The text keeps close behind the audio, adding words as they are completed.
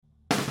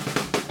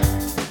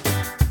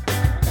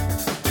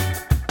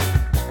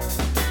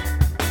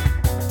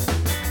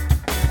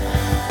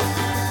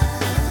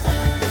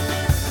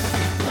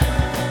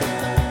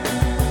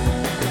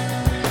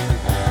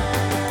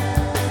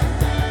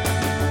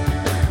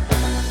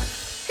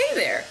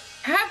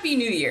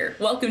Happy New Year.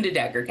 Welcome to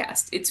Dagger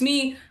Cast. It's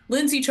me,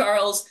 Lindsey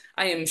Charles.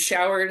 I am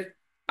showered,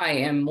 I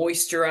am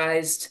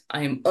moisturized,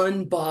 I am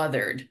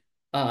unbothered.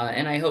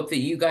 And I hope that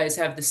you guys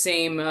have the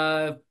same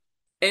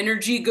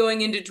energy going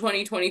into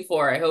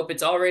 2024. I hope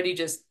it's already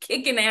just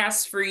kicking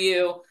ass for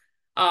you.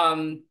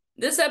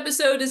 This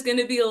episode is going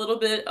to be a little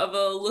bit of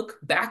a look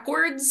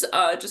backwards,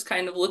 just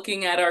kind of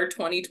looking at our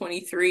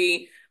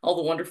 2023, all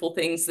the wonderful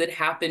things that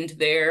happened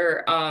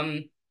there.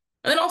 And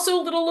then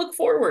also a little look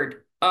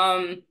forward.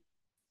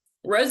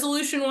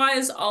 Resolution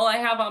wise, all I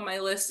have on my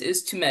list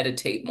is to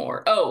meditate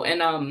more. Oh,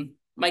 and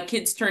my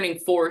kid's turning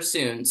 4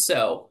 soon,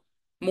 so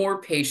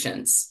more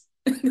patience.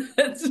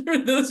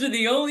 Those are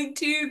the only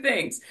two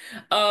things.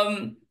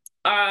 Um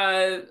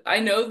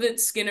I know that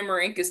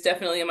Skinamarink is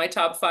definitely in my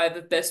top 5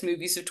 of best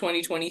movies of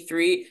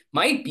 2023.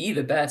 Might be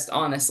the best,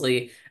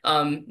 honestly.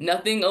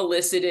 Nothing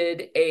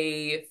elicited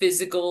a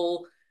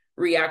physical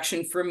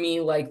reaction from me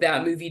like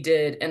that movie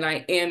did, and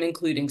I am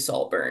including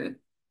Saltburn.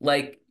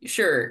 Like,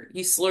 sure,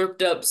 he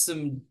slurped up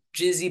some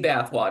jizzy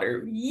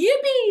bathwater.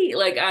 Yippee!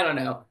 Like, I don't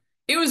know.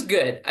 It was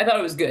good. I thought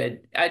it was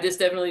good. I just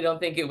definitely don't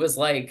think it was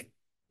like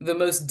the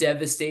most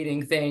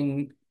devastating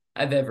thing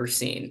I've ever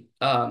seen.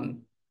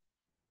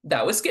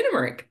 That was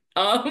Skinamarink.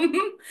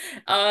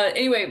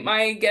 Anyway,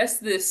 my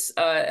guest this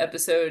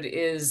episode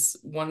is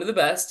one of the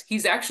best.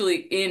 He's actually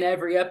in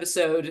every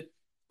episode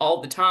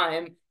all the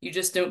time. You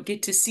just don't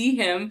get to see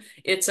him.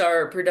 It's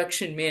our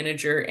production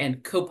manager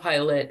and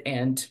co-pilot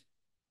and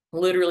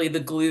literally the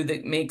glue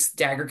that makes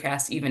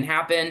Daggercast even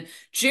happen.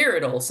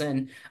 Jared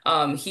Olson.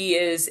 He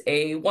is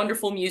a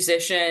wonderful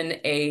musician,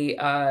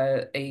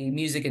 a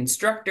music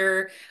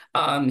instructor.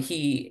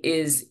 He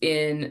is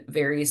in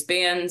various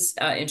bands.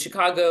 In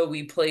Chicago,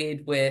 we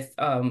played with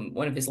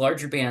one of his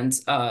larger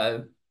bands,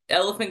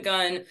 Elephant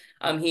Gun.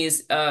 He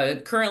is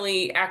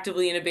currently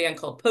actively in a band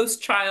called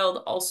Post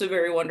Child, also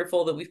very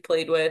wonderful that we've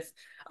played with.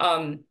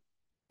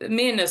 The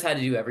man knows how to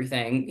do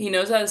everything. He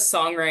knows how to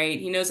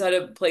songwrite. He knows how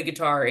to play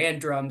guitar and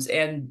drums.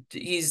 And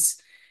he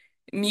is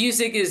a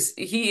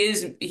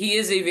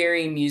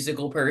very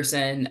musical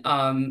person.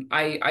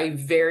 I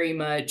very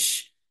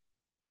much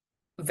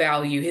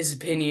value his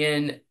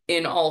opinion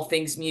in all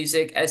things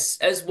music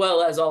as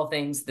well as all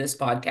things this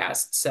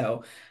podcast.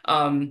 So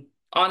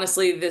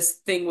honestly, this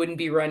thing wouldn't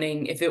be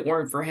running if it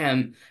weren't for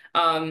him.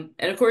 And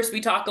of course,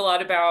 we talk a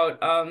lot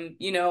about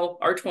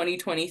our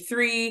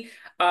 2023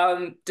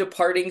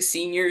 Departing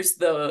Seniors,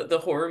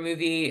 the horror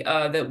movie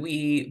that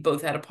we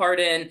both had a part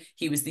in.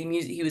 He was a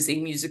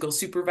musical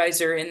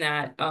supervisor in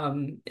that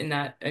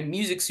a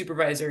music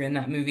supervisor in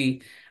that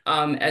movie,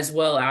 as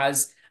well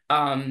as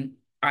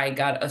I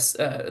got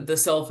the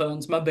cell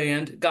phones. My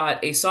band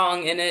got a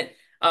song in it.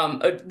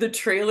 The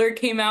trailer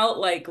came out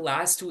like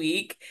last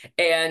week,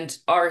 and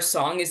our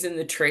song is in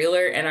the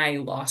trailer, and I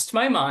lost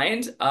my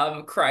mind.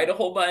 Cried a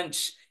whole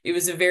bunch. It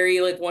was a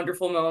very like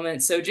wonderful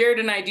moment. So Jared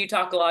and I do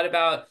talk a lot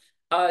about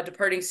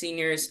Departing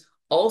Seniors.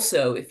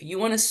 Also, if you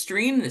want to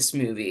stream this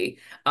movie,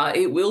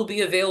 it will be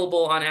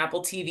available on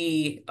Apple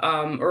TV,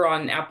 or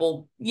on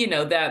Apple,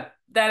 that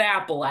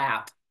Apple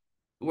app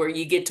where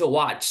you get to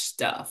watch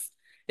stuff.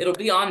 It'll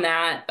be on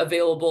that,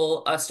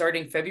 available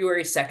starting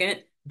February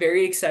 2nd.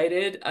 Very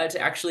excited to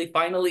actually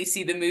finally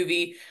see the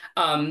movie.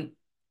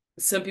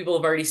 Some people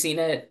have already seen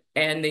it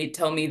and they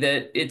tell me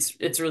that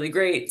it's really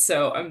great.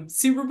 So I'm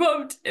super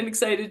pumped and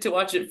excited to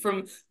watch it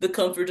from the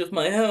comfort of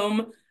my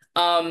home.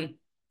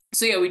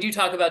 So yeah, we do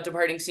talk about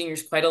Departing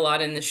Seniors quite a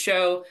lot in the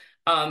show,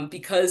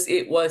 because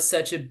it was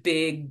such a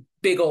big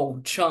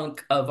old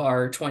chunk of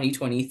our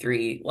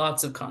 2023,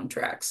 lots of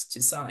contracts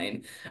to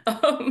sign.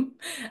 And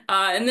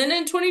then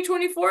in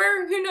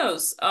 2024, who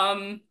knows?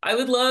 I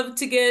would love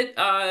to get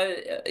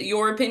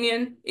your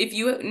opinion. If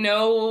you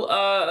know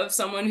of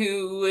someone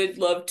who would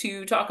love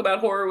to talk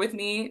about horror with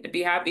me, I'd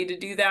be happy to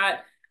do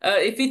that.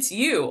 If it's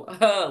you,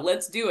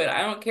 let's do it.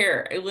 I don't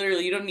care.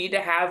 You don't need to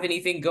have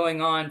anything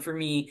going on for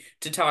me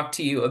to talk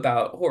to you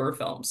about horror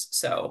films.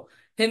 So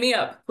hit me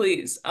up,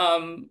 please.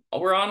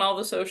 We're on all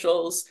the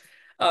socials.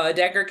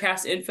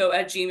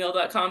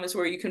 Daggercastinfo@gmail.com is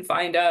where you can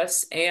find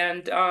us.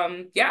 And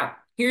yeah,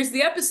 here's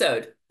the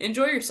episode.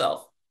 Enjoy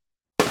yourself.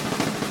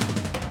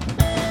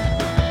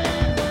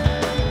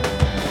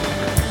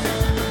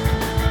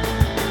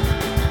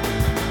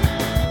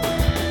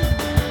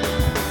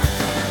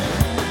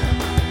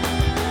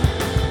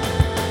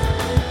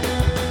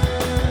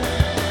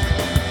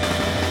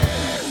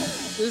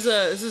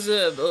 This is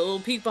a little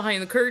peek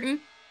behind the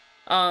curtain.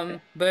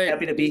 But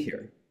Happy to be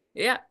here.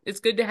 yeah, it's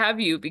good to have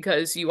you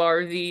because you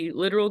are the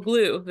literal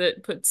glue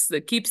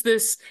that keeps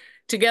this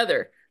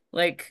together.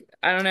 Like,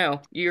 I don't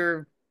know,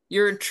 you're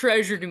a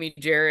treasure to me,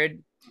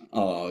 Jared,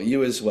 Oh,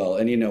 you as well.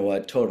 And you know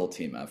what? Total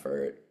team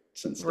effort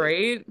since day.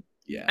 right?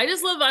 Yeah. I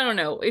just love, I don't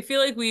know. I feel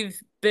like we've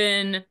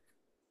been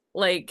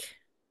like,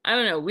 I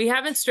don't know, we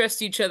haven't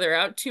stressed each other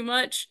out too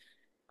much.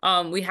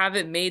 We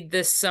haven't made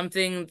this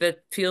something that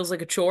feels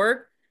like a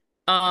chore.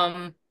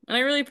 And I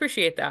really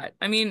appreciate that.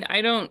 I mean,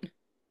 I don't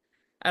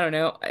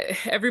know.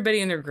 Everybody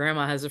and their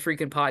grandma has a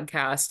freaking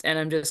podcast, and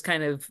I'm just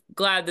kind of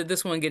glad that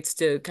this one gets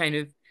to kind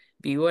of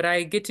be what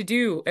I get to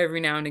do every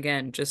now and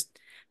again. Just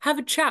have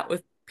a chat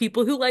with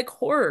people who like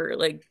horror.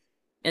 Like,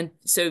 and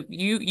so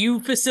you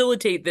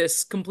facilitate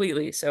this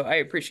completely. So I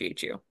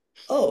appreciate you.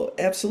 Oh,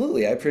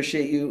 absolutely. I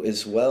appreciate you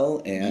as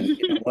well. And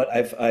you know what?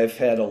 I've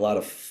had a lot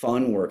of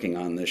fun working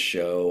on this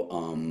show.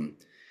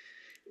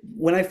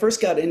 When I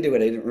first got into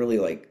it, I didn't really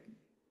like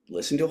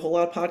listen to a whole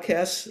lot of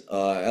podcasts.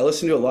 I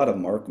listened to a lot of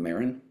Mark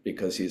Maron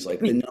because he's like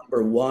the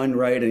number one,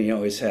 right? And he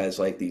always has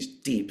like these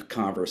deep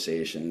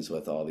conversations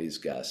with all these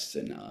guests.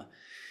 And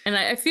And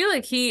I feel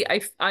like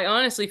I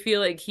honestly feel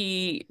like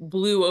he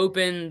blew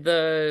open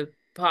the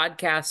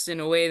podcast in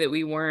a way that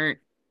we weren't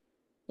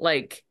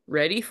like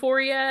ready for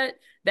yet.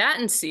 That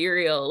and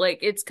Serial, like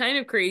it's kind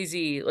of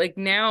crazy. Like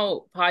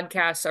now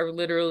podcasts are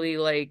literally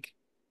like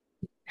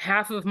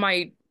half of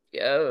my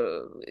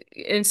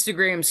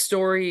Instagram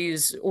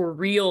stories or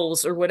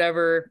reels or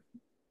whatever,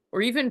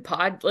 or even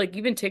like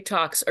even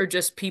TikToks are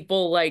just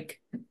people like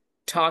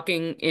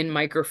talking in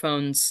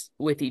microphones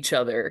with each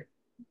other,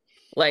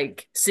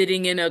 like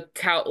sitting in a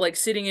couch, like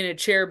sitting in a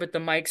chair, but the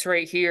mic's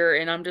right here.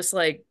 And I'm just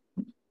like,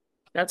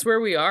 that's where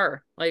we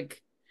are.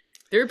 Like,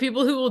 there are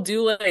people who will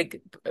do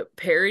like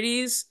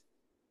parodies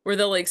where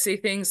they'll like say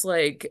things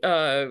like,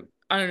 I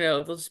don't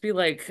know, they'll just be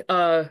like,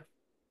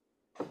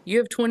 you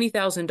have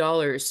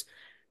 $20,000.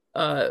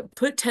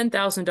 Put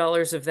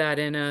 $10,000 of that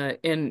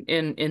in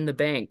in the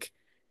bank.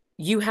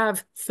 You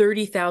have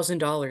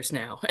 $30,000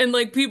 now. And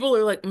like people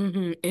are like,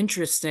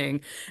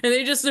 interesting. And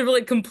they just are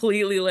like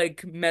completely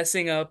like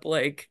messing up,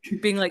 like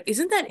being like,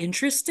 isn't that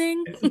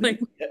interesting? Like,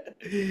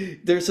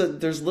 there's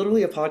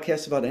literally a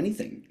podcast about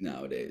anything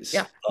nowadays.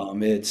 yeah.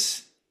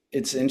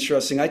 It's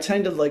interesting. I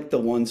tend to like the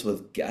ones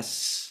with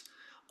guests,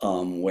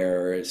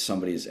 where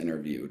somebody's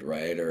interviewed,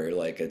 right? Or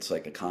like it's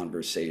like a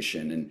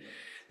conversation, and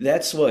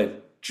that's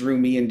what drew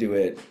me into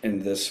it.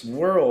 And this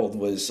world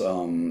was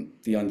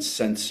the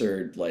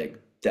uncensored like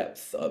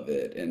depth of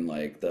it, and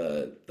like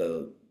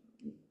the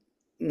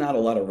not a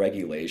lot of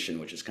regulation,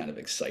 which is kind of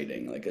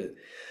exciting.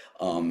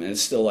 And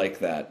it's still like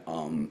that.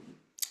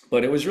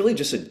 But it was really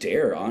just a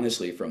dare,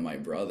 honestly, from my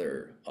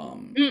brother,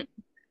 Mm,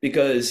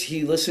 because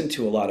he listened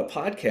to a lot of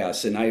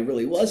podcasts, and I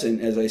really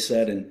wasn't, as I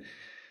said. And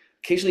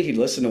occasionally he'd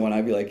listen to one,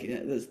 I'd be like,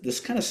 yeah, this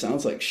kind of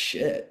sounds like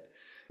shit.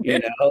 You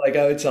know, like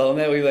I would tell him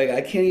that we like,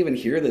 I can't even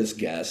hear this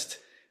guest.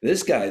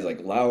 This guy's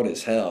like loud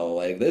as hell.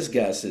 Like this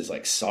guest is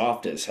like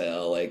soft as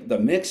hell. Like the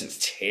mix is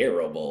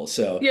terrible.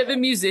 So yeah, the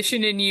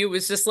musician in you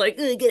was just like,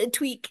 get a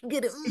tweak,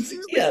 get a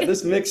yeah,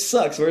 this mix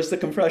sucks. Where's the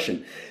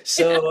compression?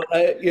 So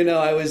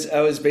I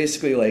was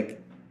basically like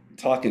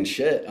talking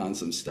shit on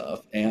some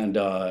stuff, and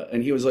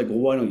he was like, "Well,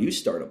 why don't you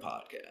start a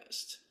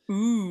podcast?"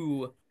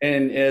 Ooh.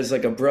 And as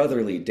like a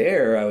brotherly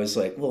dare, I was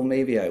like, "Well,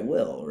 maybe I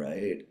will,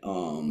 right?"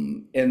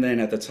 And then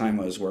at the time,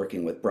 I was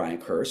working with Brian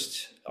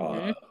Kirst,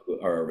 Hmm.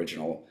 our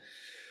original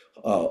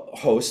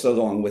host,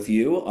 along with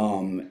you,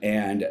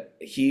 and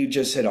he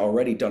just had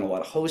already done a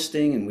lot of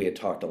hosting, and we had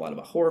talked a lot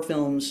about horror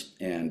films,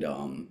 and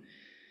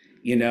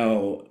you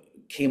know,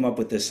 came up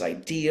with this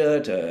idea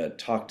to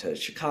talk to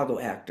Chicago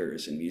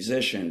actors and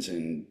musicians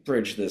and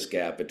bridge this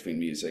gap between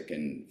music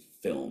and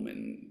film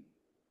and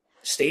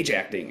stage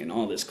acting and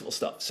all this cool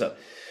stuff. So,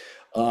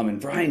 and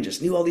Brian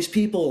just knew all these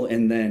people,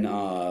 and then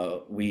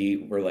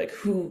we were like,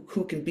 who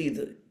can be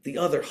the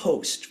other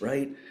host,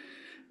 right?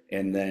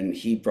 And then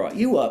he brought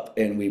you up,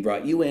 and we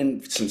brought you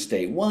in since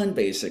day one,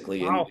 basically,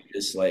 and Wow.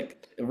 just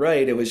like,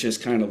 right, it was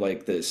just kind of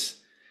like this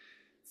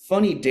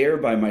funny dare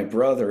by my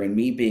brother and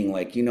me being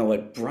like, you know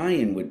what,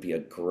 Brian would be a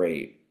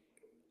great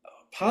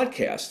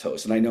podcast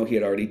host. And I know he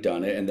had already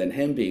done it. And then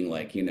him being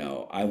like,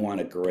 I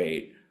want a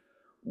great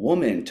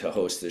woman to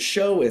host the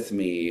show with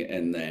me.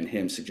 And then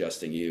him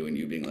suggesting you and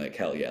you being like,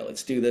 hell yeah,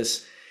 let's do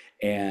this.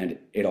 And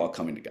it all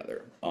coming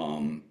together.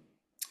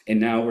 And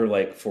now we're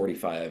like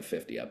 45,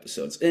 50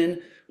 episodes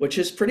in, which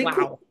is pretty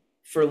cool Wow.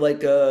 for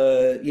like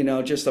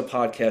just a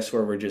podcast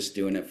where we're just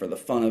doing it for the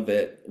fun of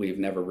it. We've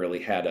never really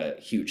had a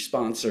huge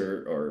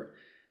sponsor or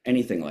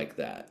anything like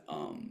that.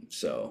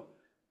 So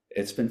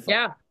it's been fun.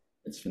 Yeah.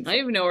 It's been I don't fun.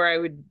 even know where I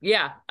would,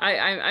 yeah,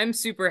 I'm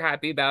super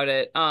happy about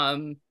it.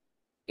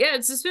 Yeah,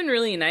 it's just been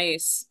really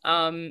nice.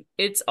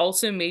 It's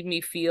also made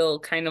me feel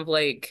kind of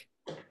like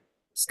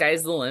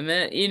sky's the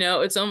limit, you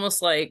know? It's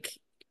almost like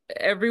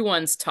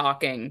everyone's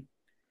talking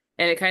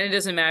and it kind of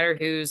doesn't matter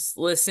who's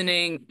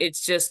listening.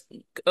 It's just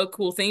a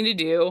cool thing to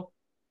do.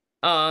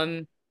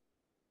 Um,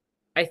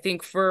 I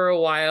think for a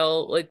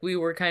while, like we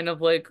were kind of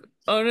like,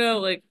 oh no,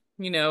 like,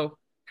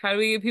 how do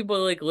we get people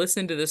to like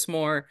listen to this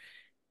more?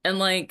 And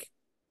like,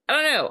 I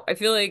don't know. I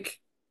feel like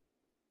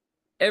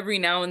every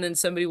now and then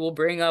somebody will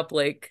bring up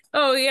like,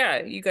 oh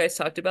yeah, you guys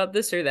talked about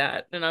this or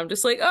that. And I'm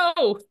just like,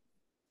 oh,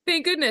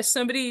 thank goodness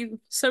somebody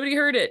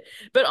heard it.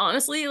 But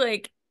honestly,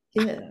 like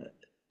Yeah.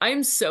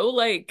 I'm so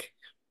like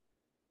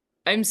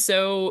I'm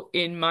so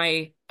in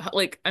my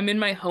like I'm in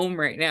my home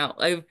right now.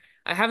 I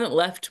haven't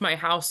left my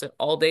house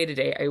all day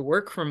today. I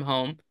work from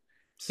home.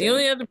 The Same.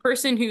 only other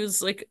person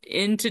who's like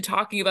into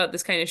talking about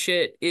this kind of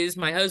shit is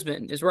my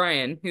husband, is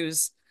Ryan,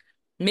 who's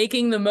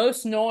making the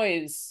most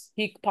noise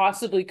he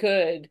possibly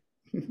could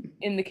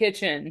in the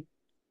kitchen.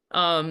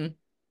 Um,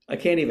 I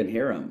can't even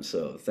hear him,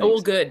 so oh,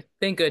 well, thanks. good.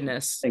 Thank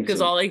goodness. Thanks, Because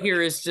Zoom all I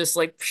hear compression. is just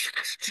like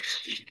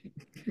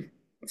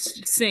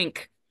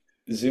sync.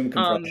 Zoom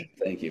Um, compression.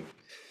 Thank you.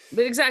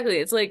 but exactly,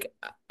 it's like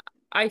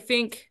I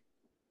think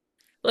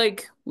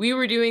like we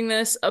were doing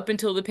this up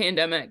until the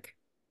pandemic,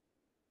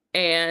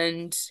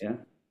 and Yeah.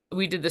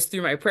 we did this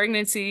through my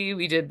pregnancy.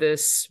 We did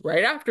this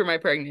right after my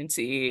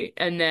pregnancy,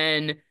 and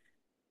then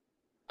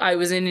I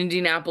was in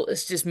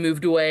Indianapolis, just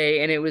moved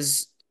away, and it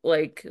was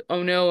like,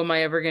 oh no, am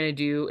I ever gonna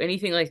do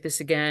anything like this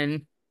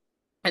again?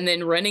 And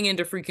then running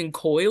into freaking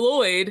Coy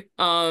Lloyd,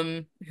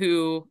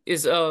 who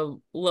is a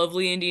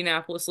lovely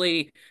Indianapolis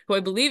lady who I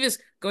believe is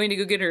going to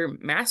go get her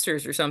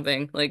master's or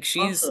something. Like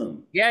she's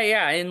Awesome.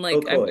 yeah, and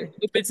like I Okay.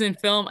 hope it's in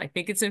film. I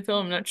think it's in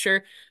film, I'm not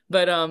sure.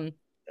 But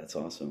That's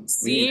awesome.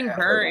 We need to seeing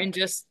have her her on. and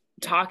just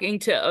Yeah. talking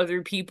to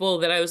other people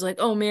that I was like,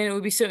 oh man, it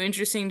would be so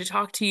interesting to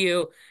talk to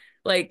you.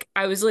 Like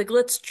I was like,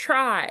 let's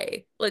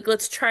try. Like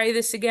let's try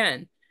this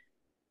again.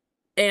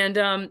 And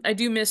I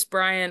do miss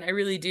Brian. I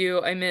really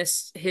do. I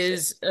miss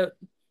his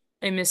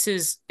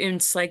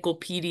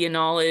encyclopedia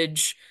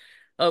knowledge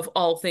of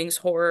all things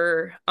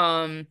horror.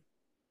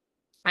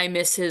 I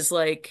miss his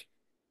like,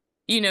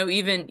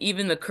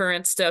 even the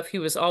current stuff. He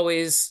was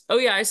always, "Oh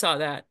yeah, I saw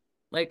that."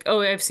 Like,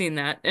 "Oh, I've seen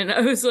that." And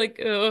I was like,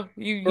 "Oh,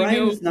 you Brian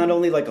know." is not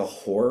only like a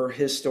horror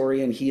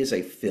historian, he is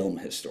a film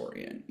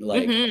historian.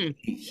 Like Hmm.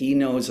 he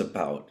knows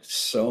about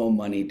so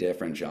many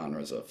different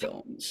genres of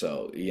film.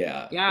 So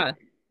yeah, Yeah.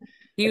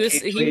 He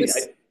occasionally was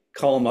I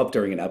call him up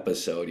during an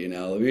episode, you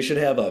know. We should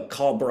have a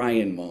call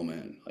Brian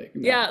moment. Like,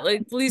 no. yeah,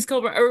 like please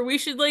call or we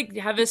should like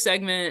have a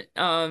segment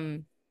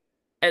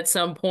at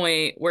some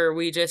point where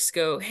we just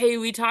go, hey,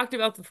 we talked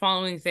about the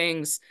following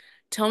things.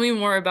 Tell me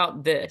more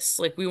about this.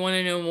 Like, we want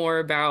to know more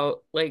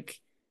about, like,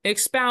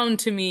 expound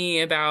to me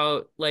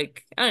about,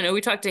 like, I don't know.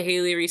 We talked to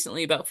Haley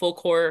recently about folk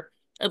horror.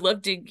 I'd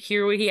love to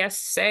hear what he has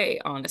to say,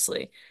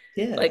 honestly.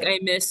 Like, Yeah,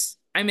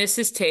 I miss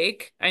his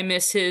take. I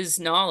miss his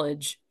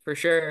knowledge for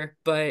sure.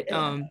 But,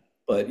 yeah.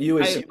 But you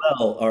as I,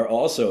 well are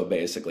also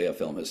basically a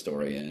film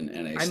historian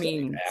and a I studied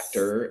mean,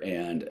 actor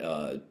and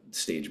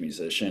stage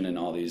musician and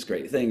all these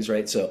great things,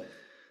 right? So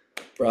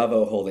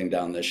bravo holding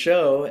down the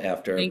show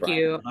after thank Brian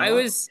you. went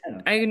off.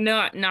 Yeah. I'm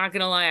not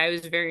gonna lie, I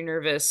was very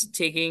nervous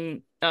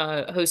taking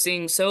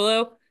hosting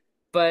solo,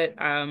 but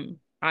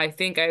I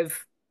think I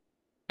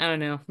don't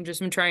know, I've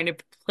just been trying to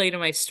play to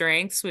my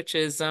strengths, which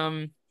is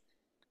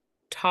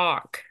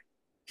talk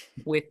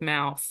with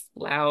mouth,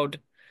 loud,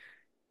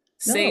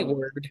 say No,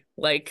 word.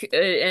 Like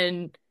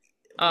and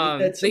we've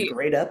had some they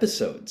great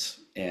episodes,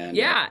 and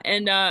yeah,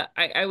 and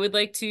I would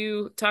like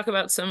to talk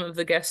about some of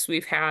the guests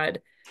we've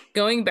had.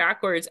 Going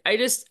backwards,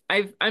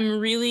 I'm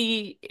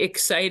really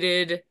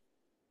excited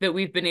that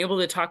we've been able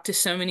to talk to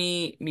so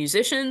many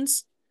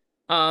musicians,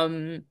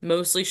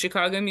 mostly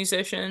Chicago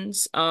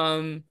musicians.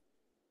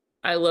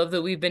 I love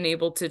that we've been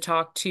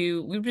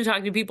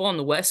talking to people on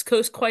the West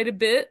Coast quite a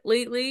bit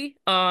lately.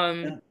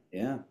 yeah,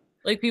 yeah,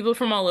 Like people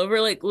from all over,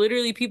 like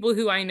literally people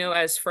who I know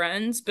as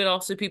friends, but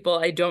also people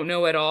I don't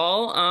know at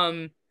all.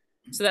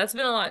 So that's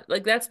been a lot,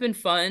 like that's been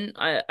fun.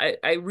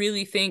 I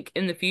really think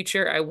in the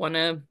future I want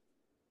to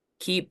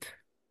keep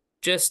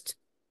just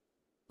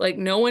like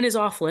no one is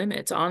off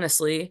limits,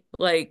 honestly.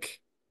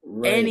 Like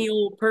right. any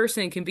old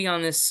person can be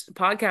on this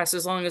podcast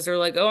as long as they're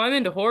like, "Oh, I'm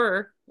into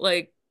horror."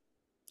 Like,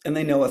 And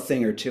they know a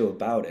thing or two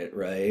about it,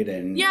 right?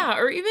 And yeah,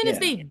 or even if yeah,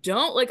 they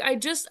don't, like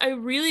I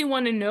really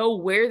want to know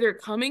where they're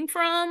coming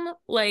from.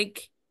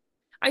 Like,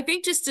 I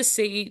think just to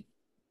say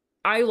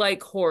I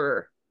like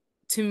horror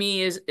to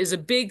me is a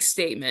big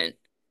statement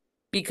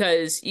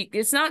because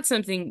it's not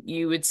something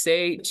you would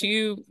say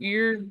to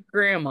your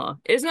grandma.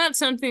 It's not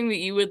something that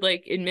you would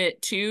like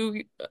admit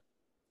to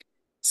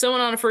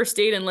someone on a first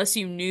date unless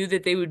you knew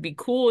that they would be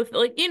cool with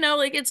like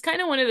like it's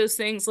kind of one of those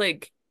things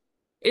like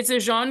it's a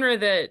genre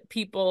that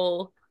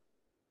people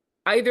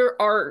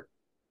either are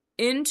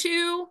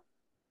into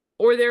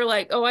or they're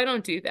like, "Oh, I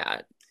don't do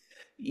that."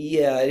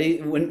 yeah.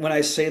 When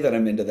I say that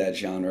I'm into that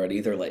genre, it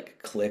either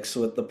like clicks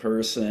with the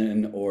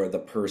person or the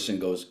person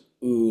goes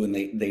ooh, and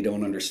they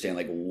don't understand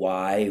like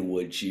why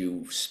would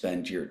you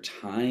spend your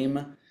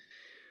time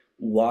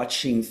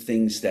watching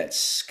things that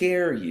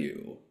scare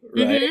you,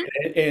 right?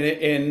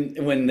 Mm-hmm.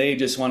 And when they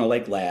just want to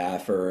like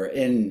laugh or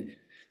and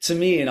to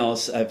me, and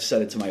I've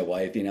said it to my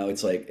wife, you know,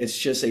 it's like it's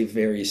just a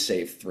very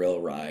safe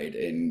thrill ride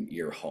in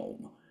your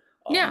home,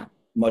 Yeah.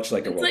 much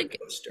like a It's roller like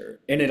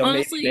coaster, and it'll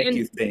maybe honestly make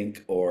you and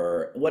think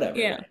or whatever,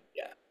 yeah. right?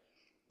 Yeah.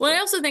 Well, I So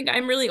also think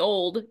I'm really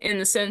old in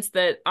the sense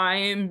that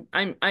I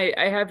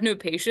have no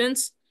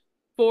patience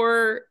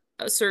for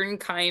a certain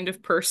kind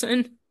of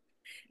person.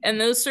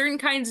 And those certain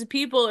kinds of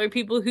people are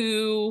people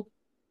who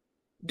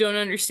don't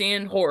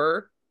understand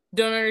horror,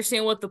 don't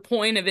understand what the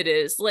point of it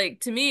is.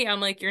 Like to me,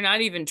 I'm like, you're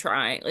not even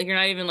trying. Like you're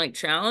not even like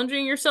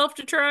challenging yourself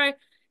to try.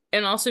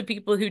 And also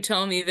people who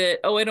tell me that,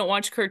 oh, I don't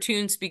watch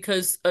cartoons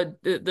because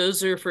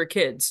those are for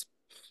kids.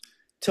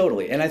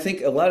 totally, and I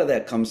think a lot of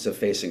that comes to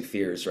facing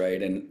fears,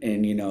 right?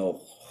 And you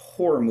know,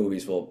 horror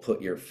movies will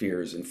put your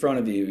fears in front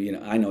of you. You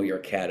know, I know you're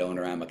a cat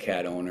owner, I'm a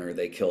cat owner.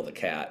 They kill the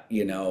cat,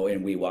 you know,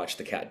 and we watch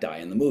the cat die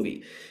in the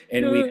movie.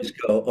 And we just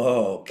go,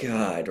 "Oh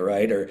God,"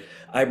 right? Or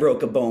I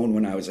broke a bone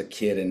when I was a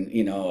kid and,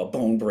 you know, a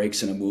bone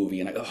breaks in a movie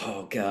and I go,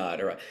 "Oh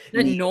God," or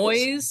That needles.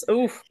 noise.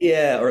 Oof.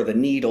 Yeah, or the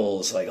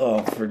needles, like,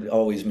 oh, for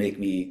always make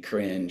me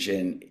cringe.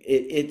 And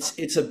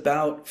it's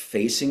about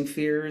facing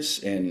fears,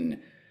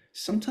 and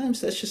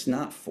sometimes that's just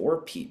not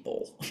for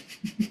people.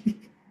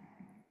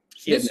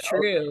 You It's know,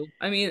 true.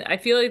 I mean, I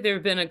feel like there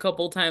have been a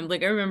couple times,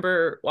 like I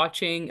remember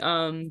watching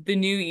the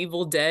new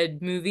Evil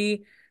Dead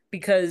movie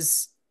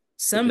because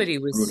which is somebody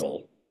was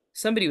brutal.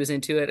 somebody was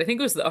into it. I think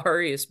it was the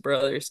Arias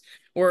brothers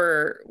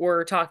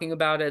were talking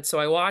about it, so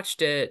I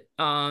watched it.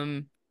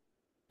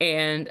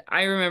 And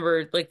I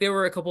remember like there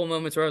were a couple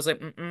moments where I was like,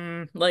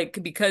 mm-mm, like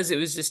because it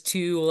was just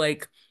too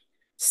like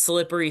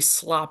slippery,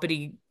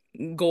 sloppity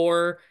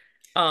gore.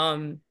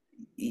 Um, and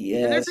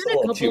Yeah, there've it's a been a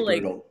little too couple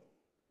like brutal.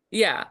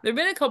 yeah, there've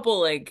been a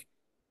couple like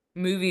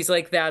movies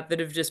like that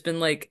have just been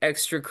like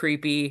extra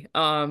creepy.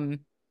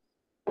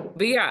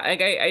 But yeah,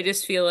 like I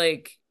just feel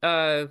like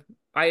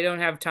I don't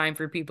have time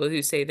for people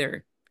who say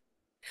they're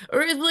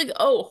or it's like,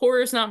 oh,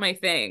 horror's not my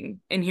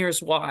thing, and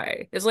here's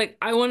why. It's like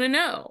I want to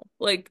know.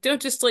 Like,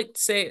 don't just like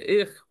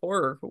say, ugh,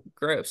 horror,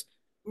 gross.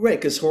 Right,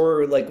 because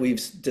horror, like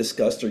we've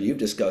discussed or you've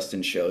discussed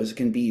in shows,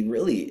 can be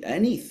really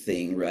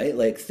anything, right?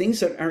 Like things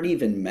that aren't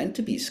even meant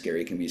to be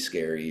scary can be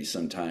scary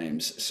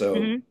sometimes. So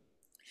Hmm.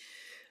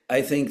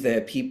 I think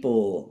that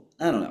people,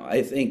 I don't know,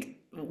 I think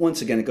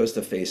once again it goes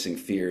to facing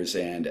fears.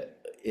 And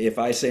if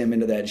I say I'm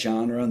into that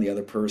genre and the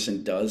other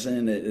person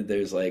doesn't,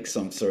 there's like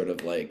some sort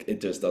of like,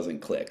 it just doesn't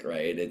click,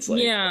 right? It's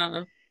like,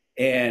 Yeah.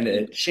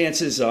 and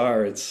chances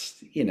are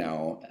it's, you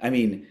know, I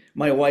mean,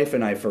 my wife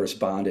and I first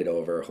bonded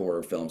over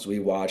horror films. We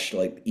watched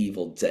like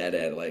Evil Dead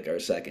at like our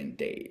second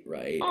date,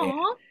 right?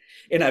 Aw.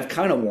 And I've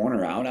kind of worn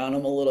her out on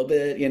them a little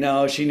bit. You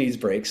know, she needs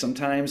breaks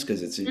sometimes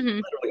because it's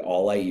Hmm. literally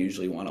all I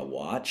usually want to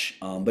watch.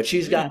 But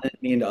she's Mm. gotten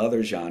me into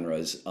other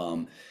genres.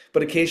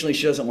 But occasionally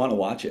she doesn't want to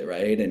watch it,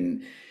 right?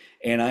 And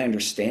I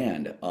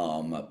understand.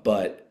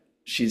 But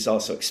she's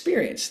also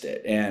experienced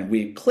it, and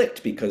we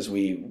clicked because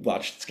we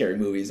watched scary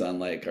movies on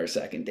like our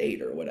second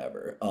date or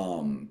whatever.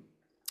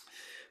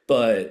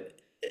 But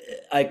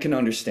I can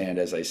understand,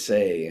 as I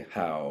say,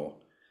 how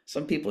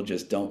some people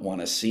just don't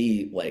want to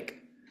see, like,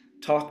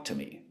 talk to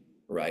me,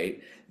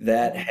 right?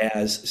 That Mhm.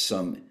 has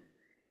some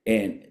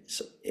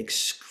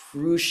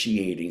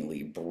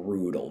excruciatingly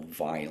brutal,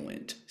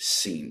 violent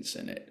scenes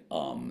in it.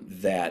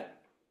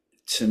 That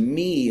to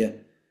me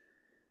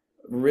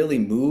really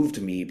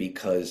moved me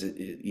because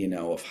you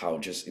know of how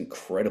just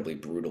incredibly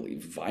brutally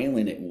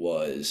violent it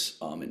was,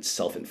 and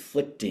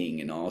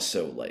self-inflicting, and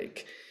also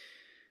like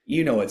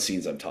you know what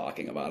scenes I'm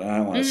talking about. And I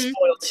don't want to Hmm.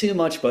 spoil too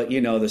much, but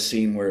you know the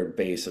scene where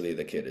basically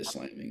the kid is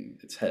slamming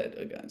its head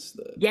against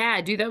the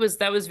Yeah, dude, that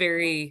was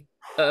very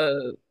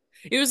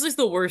it was like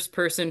the worst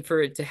person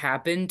for it to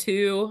happen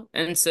to.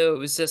 And so it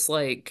was just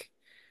like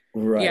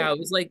yeah, right. it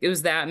was like it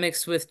was that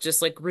mixed with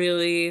just like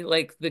really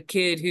like the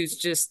kid who's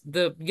just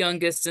the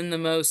youngest and the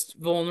most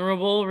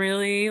vulnerable,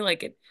 really.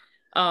 Like it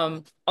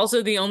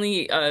also the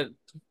only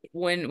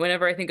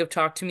whenever I think of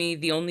Talk to Me,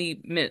 the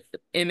only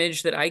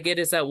image that I get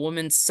is that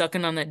woman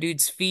sucking on that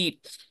dude's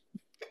feet.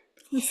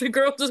 It's the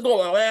girl just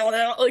going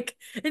like,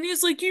 and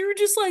he's like, "You were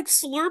just like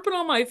slurping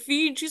on my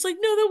feet." And she's like,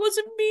 "No, that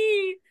wasn't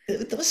me."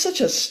 It was such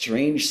a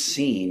strange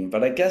scene,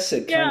 but I guess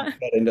it kind of Yeah,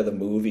 got into the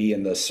movie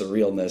and the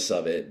surrealness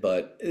of it.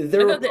 But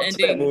I there were thought the parts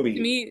of that ending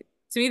movie.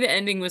 to me the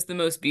ending was the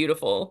most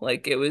beautiful.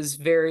 Like it was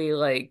very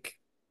like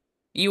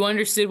you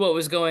understood what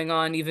was going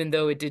on, even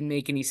though it didn't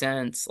make any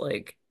sense.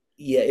 Like,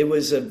 Yeah, it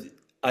was a.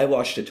 I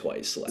watched it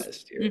twice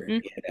last year,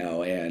 hmm. you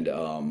know, and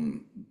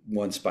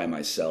once by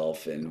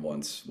myself and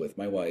once with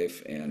my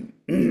wife. And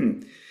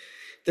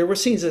there were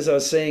scenes, as I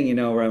was saying, you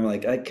know, where I'm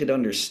like, I could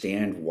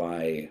understand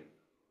why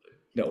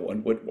no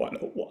one would want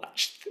to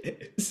watch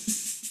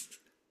this.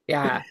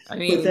 Yeah, I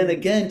But then mean,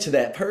 again, to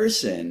that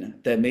person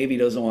that maybe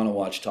doesn't want to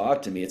watch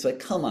Talk to Me, it's like,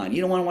 come on,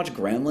 you don't want to watch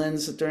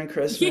Gremlins during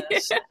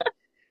Christmas? yeah,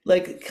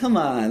 Like, come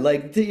on,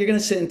 like you're gonna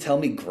sit and tell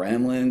me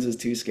Gremlins is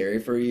too scary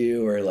for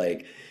you, or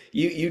like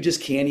you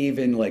just can't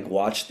even like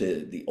watch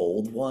the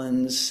old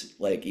ones,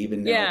 like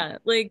even though yeah.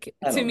 Like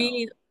I to don't know.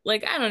 me,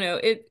 like I don't know.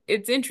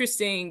 It's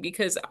interesting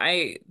because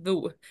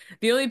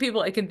the only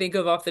people I can think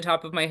of off the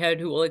top of my head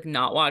who will like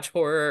not watch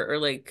horror or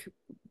like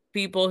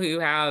people who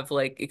have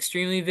like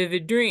extremely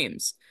vivid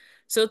dreams.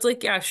 So it's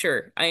like, yeah,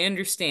 sure, I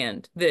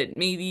understand that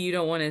maybe you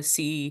don't want to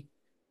see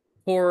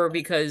horror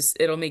because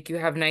it'll make you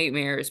have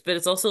nightmares, but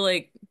it's also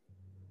like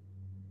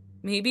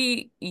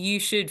maybe you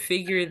should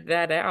figure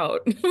that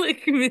out.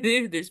 Like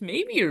there's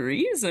maybe a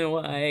reason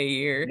why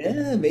you're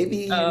Yeah, maybe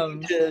you need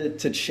um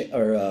to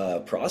or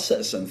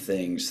process some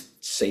things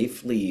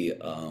safely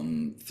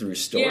through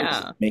stories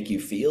that yeah. make you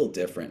feel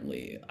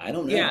differently. I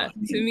don't know. Yeah, I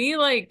to mean, me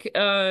like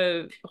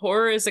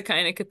horror is a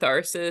kind of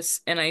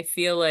catharsis and I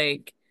feel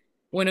like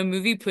when a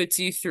movie puts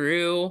you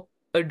through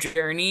a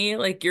journey,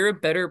 like you're a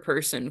better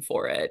person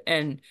for it.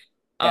 And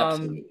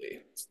um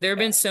absolutely. There have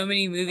been so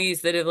many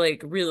movies that have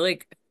like really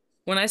like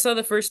when I saw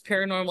the first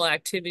Paranormal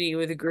Activity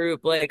with a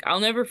group, like I'll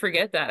never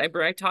forget that.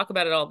 I talk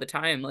about it all the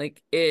time.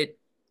 Like it,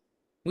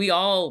 we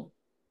all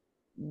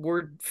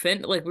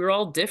like we were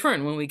all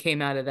different when we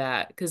came out of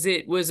that because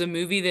it was a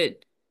movie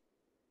that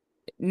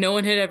no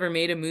one had ever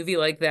made a movie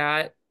like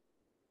that,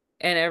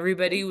 and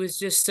everybody was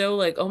just so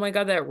like, oh my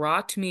God, that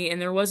rocked me.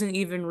 And there wasn't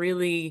even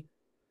really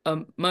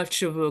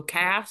much of a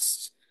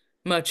cast,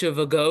 much of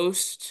a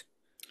ghost.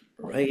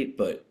 Right,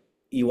 but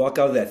you walk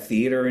out of that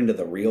theater into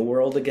the real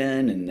world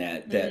again, and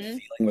that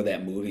Hmm. feeling with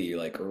that movie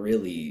like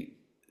really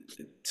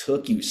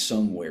took you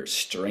somewhere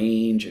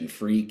strange and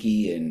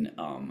freaky and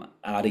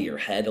out of your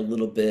head a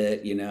little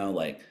bit,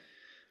 like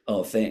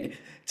oh, thank.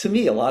 To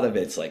me, a lot of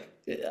it's like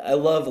I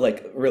love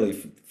like really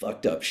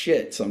fucked up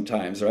shit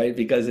sometimes, right?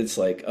 Because it's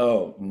like,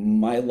 oh,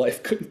 my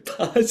life couldn't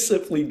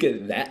possibly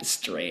get that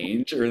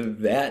strange or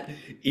that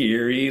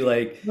eerie.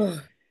 Like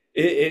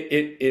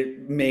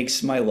it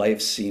makes my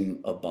life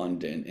seem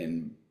abundant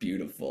and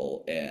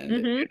beautiful,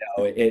 and Hmm.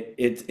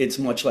 it's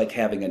much like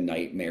having a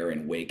nightmare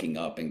and waking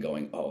up and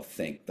going, oh,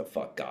 thank the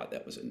fuck God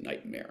that was a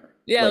nightmare.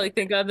 Yeah, Like like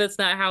thank God that's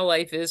not how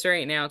life is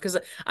right now. Because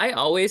I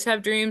always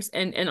have dreams,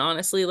 and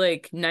honestly,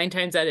 like 9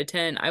 times out of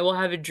 10, I will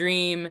have a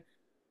dream,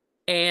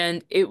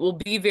 and it will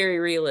be very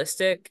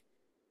realistic,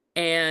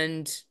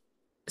 and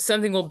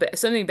something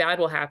bad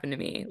will happen to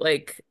me,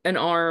 like an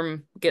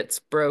arm gets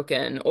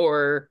broken,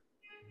 or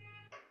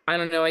I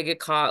don't know, I get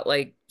caught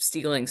like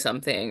stealing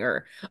something,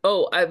 or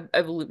oh, I've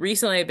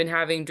recently I've been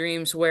having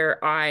dreams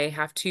where I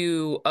have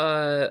to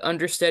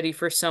understudy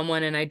for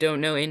someone, and I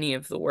don't know any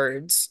of the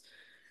words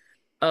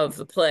of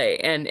the play,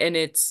 and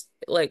it's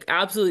like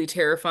absolutely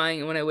terrifying.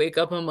 And when I wake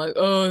up I'm like,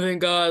 oh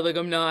thank God, like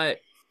I'm not.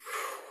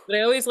 But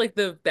I always like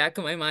the back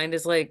of my mind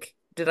is like,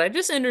 did I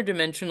just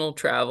interdimensional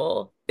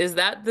travel? Is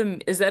that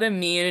a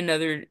me in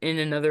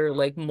another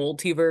like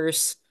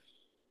multiverse,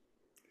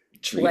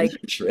 dreams like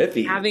are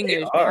trippy. having They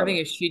having are.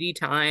 a shitty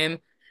time?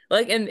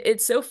 Like, and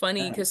it's so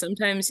funny because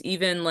sometimes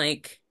even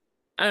like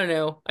I don't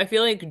know, I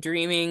feel like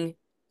dreaming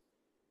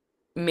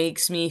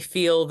makes me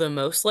feel the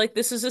most like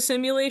this is a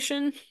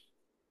simulation.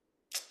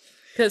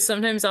 Because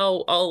sometimes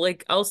I'll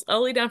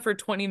lay down for a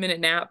 20-minute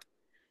nap.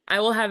 I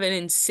will have an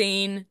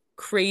insane,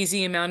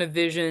 crazy amount of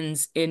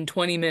visions in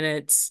 20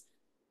 minutes.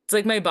 It's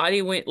like my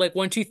body went like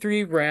one, two,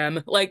 three,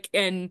 REM. Like,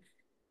 and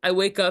I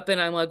wake up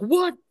and I'm like,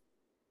 what?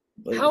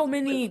 But How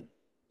many,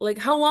 like,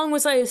 how long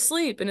was I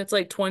asleep? And it's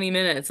like 20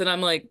 minutes. And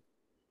I'm like,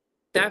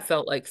 that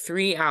felt like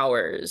 3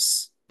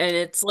 hours. And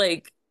it's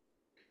like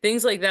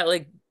things like that,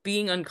 like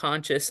being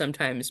unconscious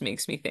sometimes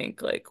makes me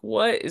think, like,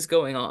 what is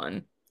going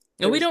on?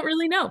 And we there's don't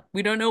really know.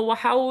 We don't know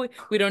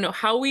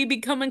how we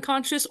become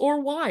unconscious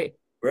or why.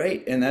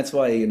 right, and that's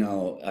why,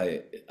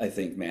 I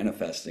think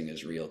manifesting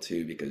is real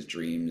too, because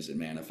dreams and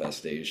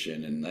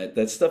manifestation and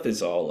that stuff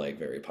is all like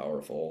very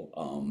powerful.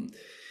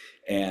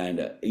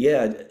 And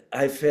yeah,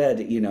 I've had,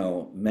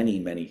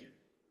 many.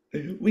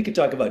 We could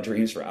talk about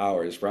dreams for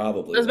hours,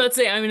 I probably. was about to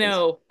say, I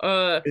Is, know.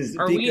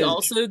 Are we because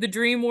also the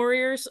dream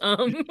warriors?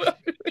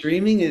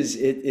 dreaming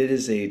it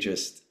is a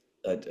just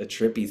a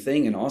trippy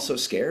thing and also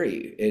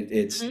scary.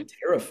 It's Mhm.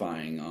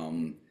 terrifying.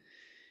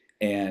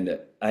 And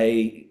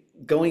I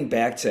going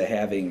back to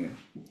having,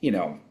 you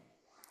know,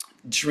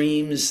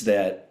 dreams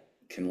that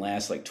can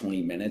last like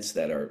 20 minutes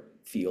that are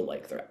feel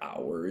like they're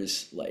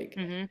hours, like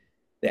Mhm.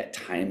 that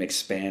time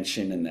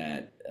expansion and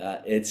that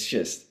it's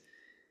just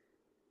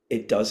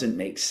it doesn't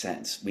make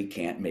sense. We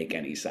can't make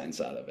any sense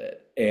out of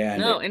it.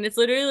 No, and it's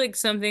literally like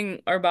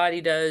something our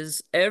body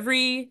does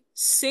every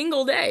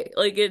single day.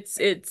 Like it's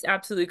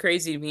absolutely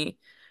crazy to me.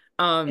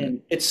 Um,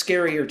 And it's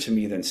scarier to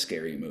me than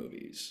scary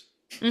movies.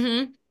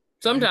 mhm.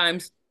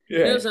 Sometimes.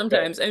 No, Right,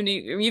 right. sometimes. I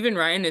mean, even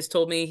Ryan has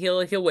told me he'll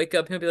wake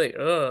up and he'll be like,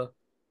 "Ugh."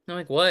 I'm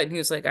like, "What?" And he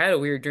was like, "I had a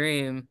weird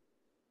dream."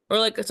 Or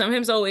like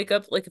sometimes I'll wake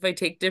up like if I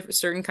take different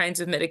certain kinds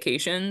of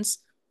medications,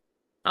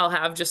 I'll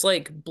have just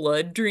like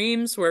blood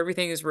dreams where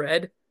everything is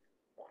red,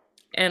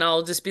 and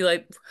I'll just be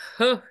like,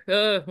 "Huh,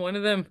 one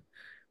of them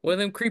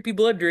creepy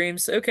blood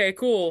dreams." Okay,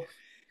 cool.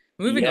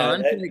 Moving Yeah,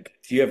 on. Like,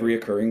 do you have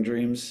reoccurring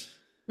dreams?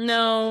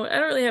 no, I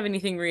don't really have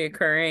anything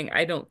reoccurring.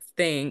 I don't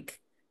think.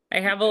 I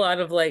have a lot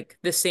of like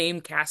the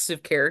same cast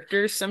of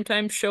characters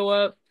sometimes show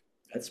up.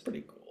 That's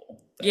pretty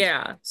cool. That's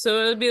Yeah,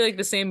 so it'll be like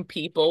the same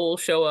people will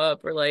show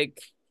up, or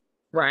like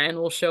Ryan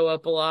will show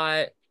up a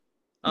lot.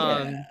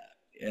 yeah, Um,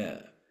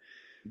 yeah.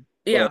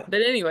 yeah, But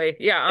but anyway,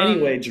 yeah.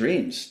 anyway,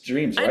 dreams.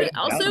 I Write did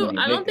them also, down when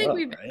you wake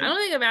up, I right? don't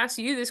think I've asked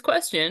you this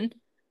question,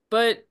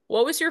 but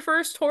what was your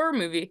first horror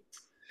movie?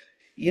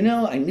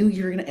 I knew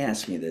you were going to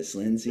ask me this,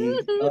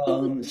 Lindsay.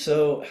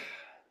 So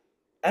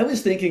I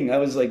was thinking, I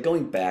was like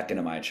going back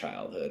into my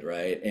childhood,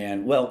 right?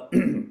 And well,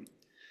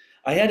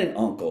 I had an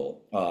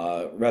uncle,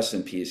 rest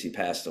in peace, he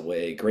passed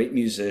away. Great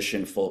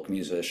musician, folk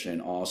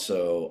musician,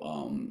 also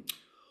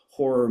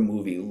horror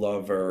movie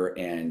lover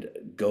and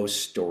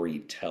ghost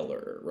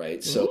storyteller,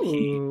 right? So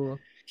Ooh.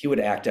 he would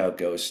act out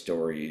ghost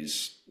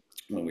stories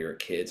when we were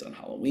kids on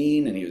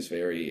Halloween, and he was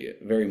very,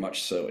 very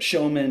much so a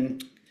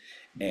showman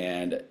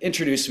and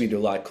introduced me to a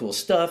lot of cool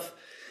stuff.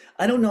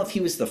 I don't know if he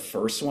was the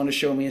first one to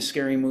show me a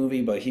scary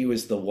movie, but he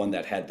was the one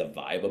that had the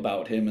vibe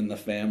about him in the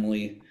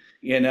family.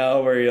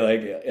 Where you're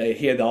like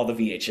he had all the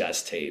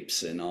VHS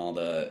tapes and all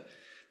the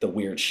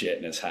weird shit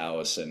in his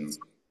house, and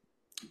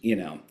you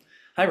know.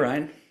 Hi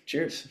Ryan.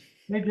 Cheers.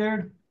 Hey,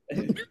 Jared.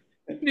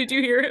 Did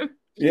you hear him?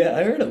 Yeah,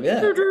 I heard him.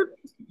 Yeah.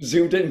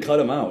 Zoom didn't cut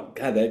him out.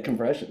 God, that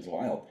compression's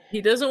wild.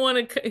 He doesn't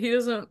want to. He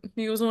doesn't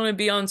want to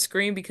be on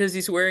screen because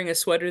he's wearing a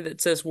sweater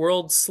that says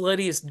 "World's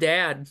Sluttiest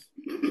Dad."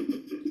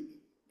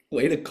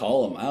 Way to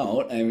call him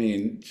out. I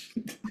mean,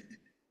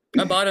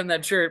 I bought him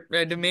that shirt.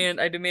 I demand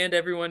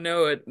everyone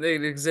know it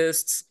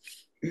exists.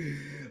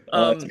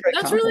 it's a great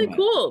That's really compliment.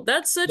 cool.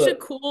 That's such a But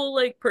cool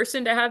like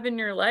person to have in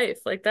your life.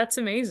 Like that's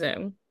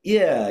amazing.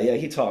 yeah, yeah,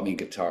 he taught me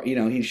guitar.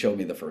 He showed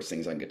me the first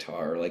things on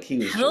guitar. Like he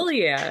was Hell just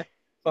yeah.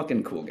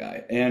 fucking cool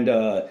guy. And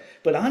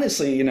but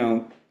honestly,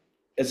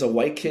 as a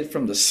white kid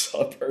from the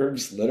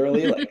suburbs,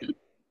 literally like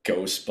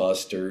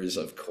Ghostbusters,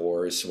 of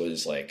course,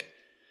 was like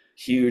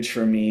huge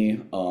for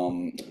me.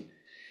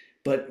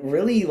 But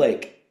really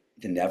like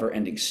the never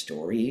ending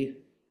story,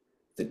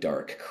 the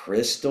Dark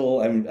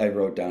Crystal. I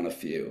wrote down a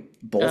few.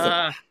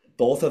 Ah.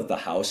 Both of the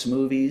House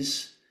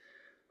movies.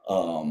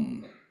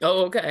 Um,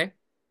 Oh, okay.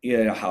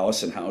 yeah,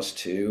 House and House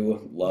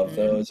 2. Love Hmm.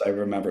 those. I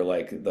remember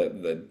like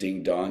the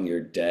Ding Dong,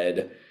 You're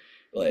Dead.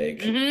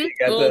 Like Hmm. they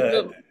got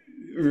Little,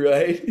 the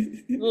right.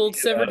 little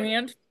severed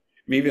hand.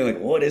 Me being like,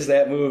 what is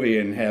that movie?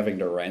 And having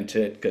to rent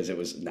it because it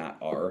was not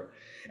R.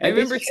 I And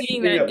remember basically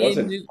seeing anything that that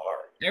wasn't R.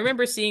 I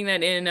remember seeing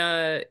that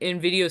in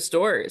video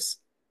stores.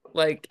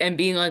 Like and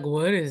being like,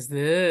 what is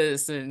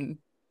this? And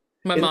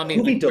my And mom the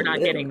being movie like, we're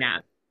not getting delivered.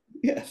 that.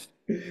 Yeah.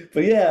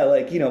 But yeah,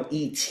 like,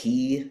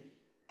 E.T.,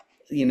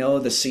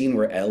 the scene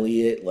where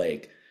Elliot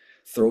like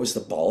throws the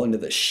ball into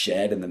the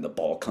shed and then the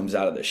ball comes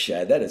out of the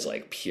shed. That is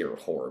like pure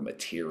horror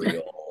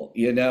material.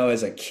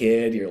 As a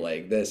kid, you're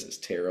like, this is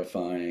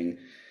terrifying.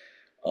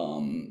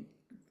 Um,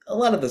 a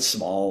lot of the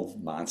small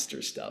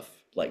monster stuff,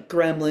 like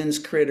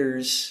gremlins,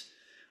 critters,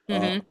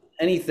 uh, Hmm.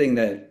 anything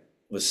that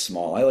was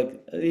small. I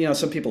like,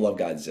 some people love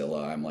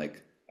Godzilla.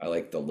 I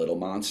like the little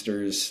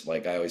monsters.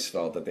 Like, I always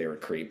felt that they were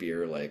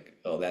creepier. Like,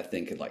 oh, that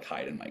thing could like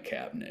hide in my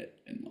cabinet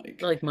and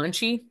like Like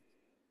Munchie.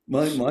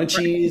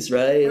 munchies,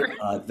 right?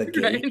 Right. The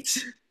Right.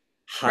 gate.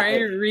 Hi,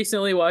 Ryan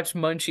recently watched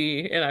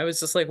Munchie, and I was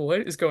just like,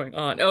 "What is going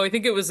on?" Oh, I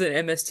think it was an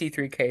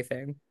MST3K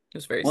thing. It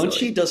was very silly.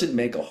 Munchie doesn't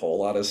make a whole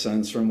lot of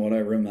sense from what I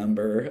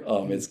remember.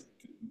 Mm.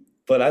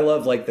 But I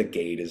love like the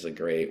gate is a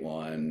great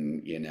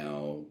one,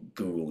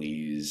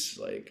 Ghoulies.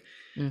 Like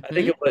I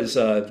think Hmm. it was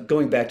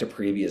going back to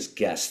previous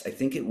guests, I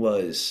think it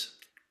was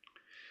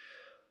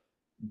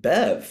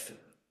Bev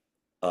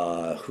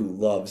who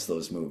loves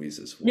those movies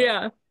as well.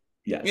 Yeah,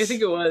 I think Yes.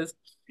 it was.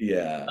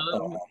 Yeah.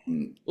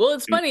 Well,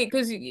 it's funny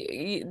because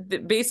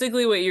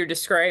basically what you're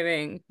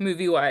describing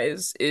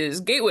movie-wise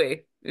is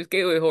gateway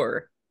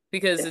horror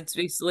because it's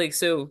basically like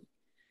so.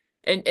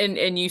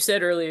 And you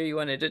said earlier you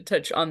wanted to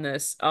touch on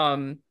this,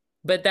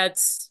 but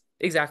that's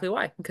exactly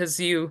why because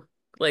you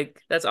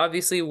like that's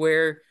obviously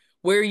where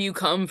you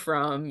come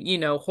from,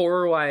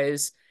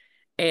 horror-wise.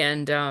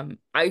 And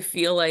I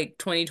feel like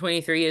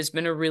 2023 has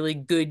been a really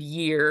good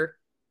year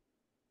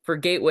for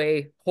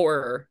gateway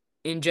horror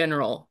in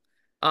general.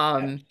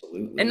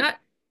 And Absolutely.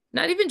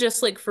 not even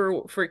just like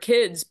for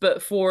kids,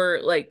 but for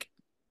like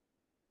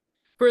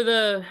for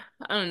the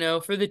I don't know,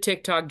 for the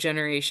TikTok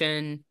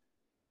generation.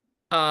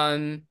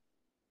 Um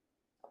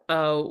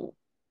uh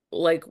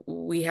like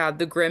we had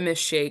the Grimace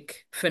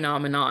Shake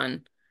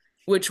phenomenon,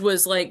 which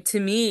was like to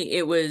me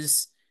it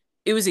was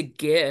a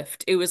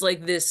gift. It was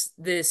like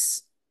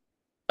this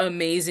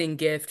amazing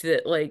gift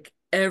that like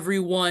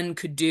everyone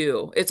could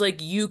do. It's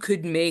like you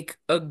could make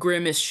a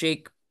Grimace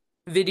Shake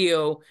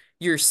video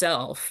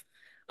yourself.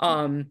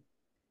 Um,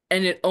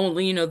 and it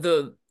only,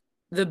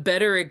 the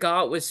better it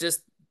got was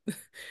just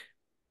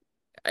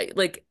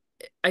like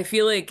I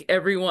feel like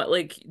everyone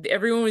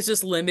was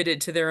just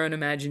limited to their own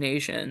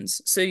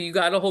imaginations. So you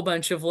got a whole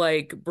bunch of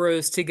like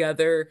bros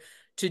together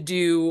to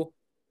do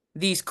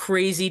these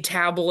crazy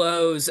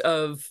tableaus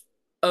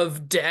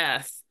of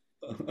death,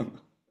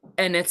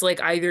 and it's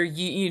like either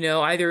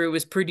either it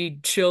was pretty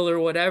chill or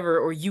whatever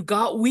or you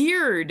got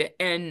weird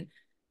and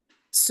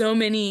so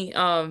many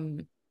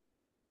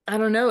I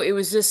don't know, it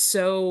was just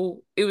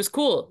so it was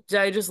cool.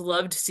 I just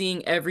loved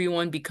seeing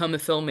everyone become a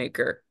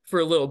filmmaker for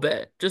a little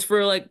bit, just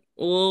for like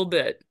a little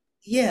bit.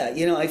 Yeah,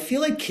 I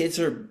feel like kids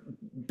are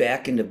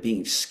back into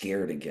being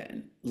scared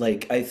again.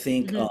 Like I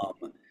think Hmm.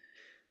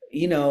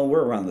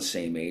 we're around the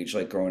same age,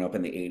 like growing up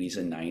in the 80s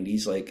and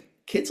 90s, like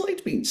kids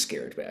liked being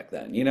scared back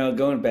then.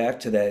 Going back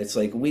to that, it's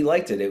like we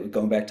liked it.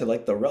 Going back to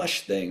like the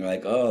Rush thing,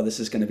 like, oh, this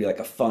is going to be like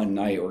a fun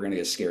night. We're going to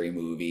get a scary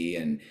movie.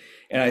 And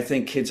I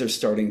think kids are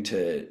starting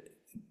to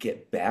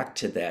get back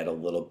to that a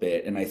little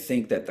bit. And I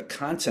think that the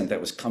content that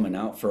was coming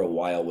out for a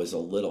while was a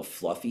little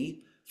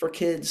fluffy for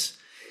kids.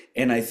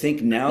 And I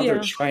think now Yeah.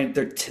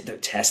 they're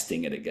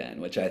testing it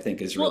again, which I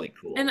think is Well, really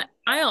cool. and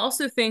I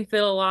also think that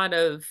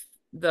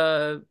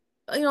the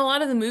a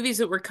lot of the movies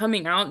that were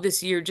coming out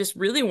this year just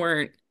really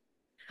weren't.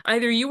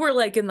 either you were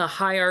like in the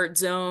high art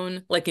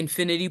zone, like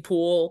Infinity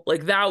Pool,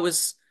 like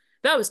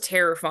that was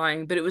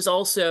terrifying, but it was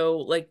also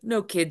like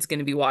no kid's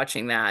gonna be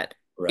watching that.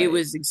 It Right.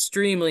 was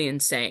extremely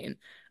insane.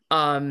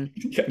 Um,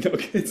 Yeah, no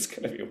kid's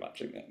gonna be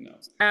watching that. No.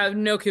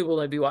 no kid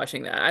will be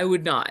watching that. I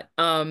would not.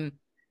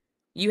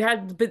 You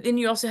had, but then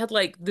you also had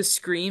like the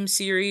Scream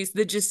series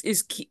that just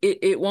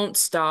it won't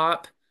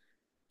stop.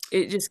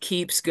 It just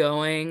keeps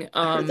going.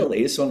 I heard the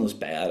latest one was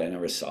bad. I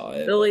never saw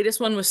it, The but latest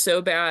one was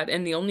so bad,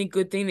 and the only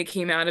good thing that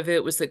came out of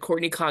it was that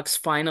Courtney Cox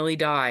finally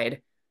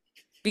died.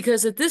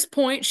 Because at this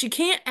point, she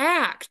can't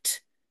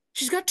act.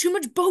 She's got too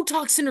much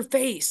Botox in her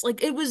face.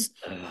 Like it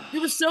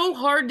was so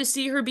hard to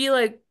see her be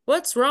like,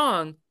 "What's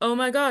wrong? Oh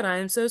my God, I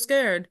am so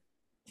scared.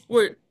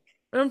 Wait,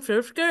 I'm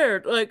so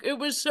scared." Like it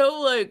was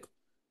so like,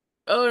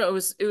 oh no, it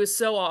was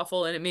so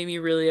awful, and it made me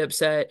really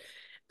upset.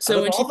 out So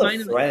of when she all the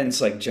finally,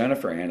 friends, like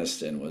Jennifer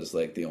Aniston was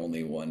like the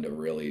only one to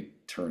really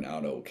turn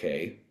out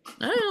okay.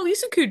 I don't know,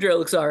 Lisa Kudrow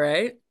looks all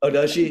right. Oh,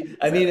 does she?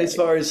 I All mean, as right.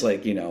 far as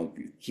like,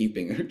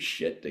 keeping her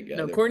shit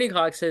No, together. Courtney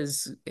Cox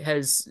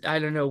has I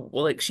don't know,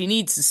 well, like she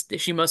needs to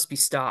she must be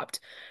stopped.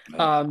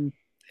 Um,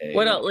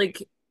 what Hey, else?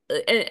 Like,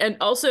 and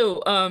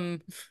also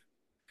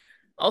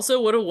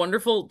also what a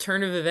wonderful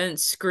turn of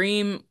events.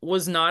 Scream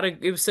was not a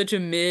it was such a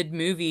mid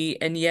movie,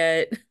 and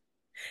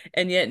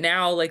yet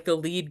now like the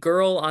lead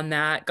girl on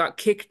that got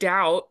kicked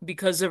out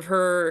because of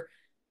her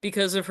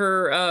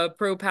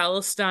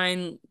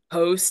pro-Palestine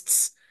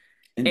posts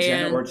and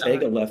Jenna and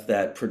Ortega left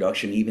that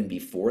production even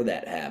before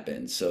that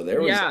happened. So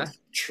there was like yeah.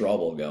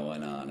 trouble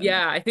going on in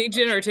that Yeah, I think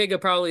Jenna production. Ortega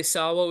probably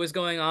saw what was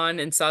going on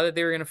and saw that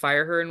they were going to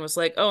fire her and was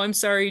like, "Oh, I'm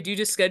sorry, due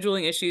to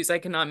scheduling issues, I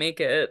cannot make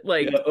it."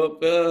 Yeah, Like,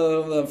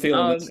 I'm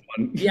feeling this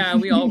one. yeah,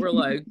 we all were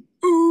like,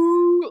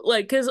 "Ooh,"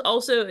 like, because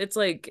also it's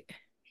like,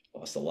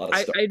 Lost a lot of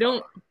star I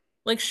don't power.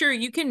 like. Sure,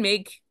 you can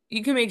make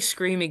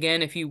Scream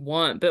again if you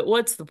want, but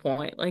what's the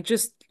point? Like,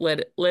 just let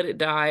it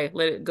die,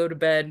 let it go to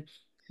bed.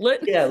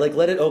 Let Yeah, like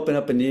let it open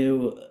up a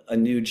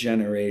new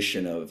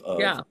generation of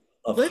yeah,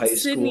 let high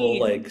school Sydney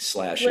like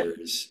let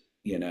slashers,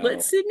 you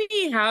let know.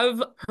 Sydney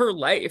have her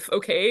life,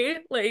 okay?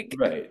 Like,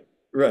 Right.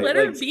 Right. let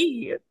Like her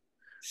be.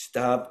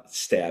 stop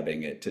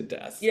stabbing it to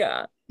death.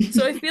 Yeah.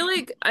 So I feel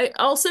like I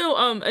also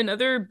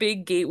another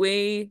big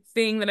gateway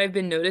thing that I've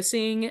been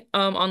noticing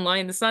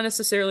online, it's not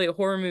necessarily a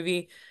horror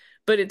movie,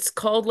 but it's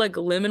called like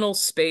liminal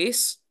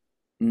space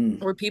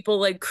Mm. where people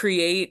like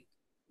create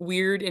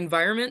weird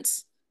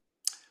environments.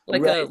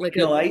 Right. Like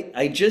a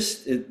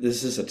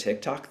This is a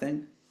TikTok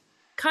thing.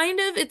 kind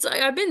of it's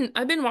I've been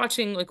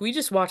watching like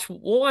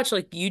we'll watch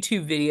like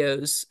YouTube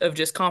videos of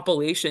just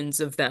compilations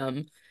of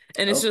them.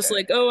 And it's just Okay.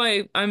 like, "Oh,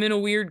 I'm in a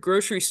weird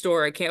grocery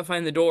store. I can't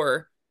find the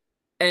door."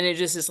 And it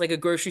just is like a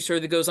grocery store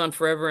that goes on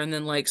forever and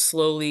then like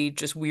slowly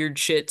just weird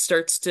shit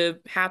starts to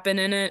happen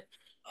in it.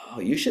 Oh,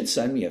 you should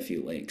send me a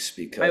few links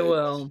I because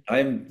will.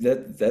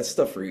 that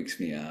stuff freaks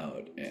me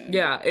out. And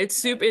Yeah, it's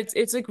super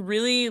it's like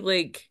really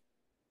like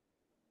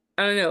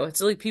I don't know,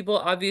 it's like people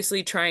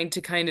obviously trying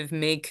to kind of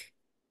make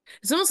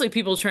it's almost like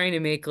people trying to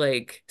make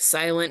like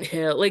Silent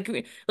Hill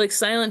like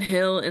Silent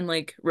Hill and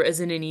like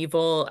Resident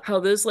Evil, how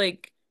those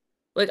like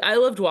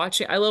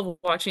I love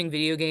watching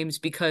video games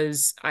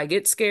because I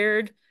get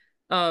scared.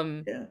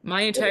 yeah,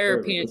 My yeah, entire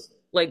they're pan realistic.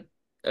 like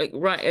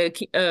right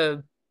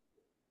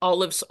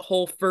Olive's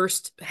whole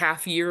first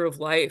half year of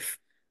life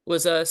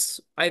was us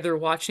either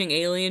watching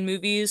Alien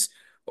movies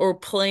or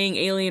playing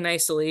Alien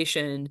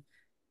Isolation,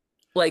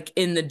 like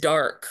in the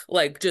dark,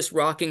 like just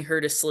rocking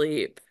her to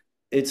sleep.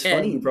 It's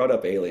funny you And brought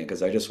up Alien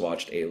because I just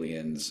watched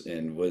Aliens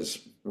and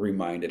was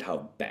reminded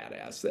how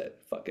badass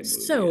that fucking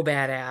movie so is.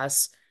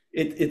 badass.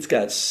 It's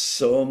got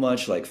so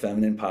much like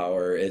feminine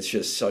power. It's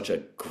just such a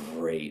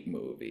great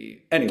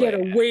movie. Get Anyway,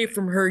 away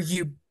from her,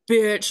 you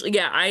bitch.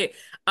 Yeah, I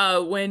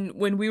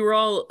when we were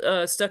all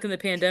stuck in the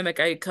pandemic,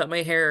 I cut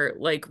my hair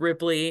like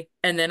Ripley,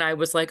 and then I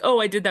was like, "Oh,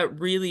 I did that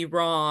really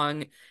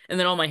wrong." And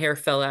then all my hair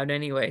fell out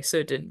anyway, so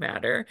it didn't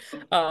matter.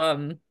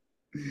 Um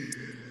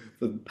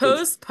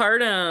that's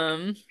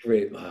Postpartum.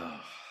 great.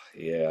 Oh,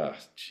 yeah,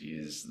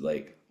 jeez.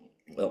 Like,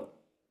 well,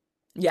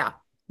 Yeah.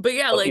 But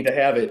yeah, lucky to like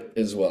have it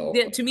as well.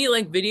 yeah, to me,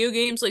 like video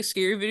games, like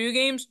scary video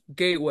games,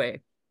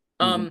 gateway.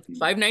 Mhm.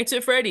 Five Nights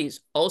at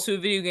Freddy's, also a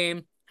video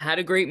game, had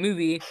a great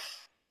movie.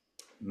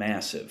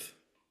 Massive.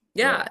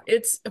 Right. Yeah,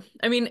 it's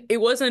I mean, it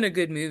wasn't a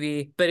good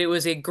movie, but it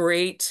was a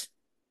great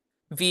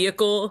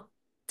vehicle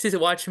to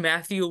watch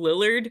Matthew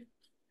Lillard.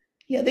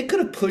 Yeah, they could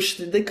have pushed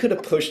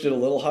it a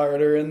little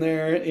harder in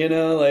there,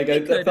 like They I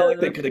could felt like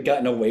they have. could have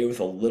gotten away with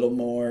a little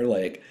more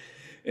like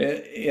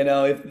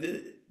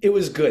if it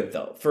was good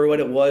though. For what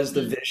it was,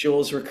 the Mhm.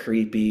 visuals were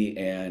creepy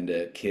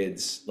and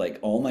kids like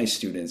all my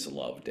students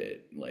loved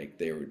it. Like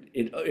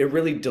it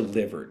really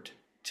delivered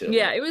to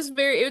Yeah, like it was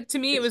very to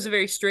me it kids. was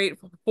very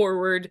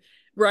straightforward.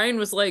 Ryan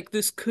was like,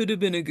 "This could have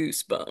been a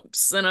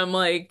Goosebumps," and I'm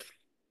like,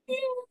 "Yeah,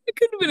 it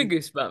could have been a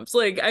Goosebumps."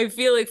 Like, I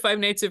feel like Five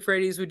Nights at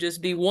Freddy's would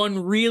just be one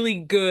really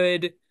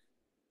good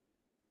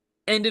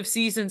end of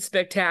season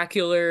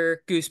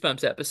spectacular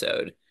Goosebumps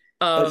episode.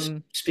 Uh,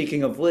 Um,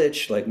 Speaking of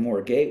which, like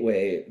more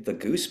Gateway, the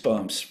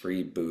Goosebumps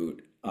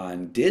reboot.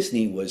 on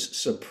Disney was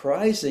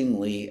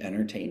surprisingly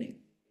entertaining.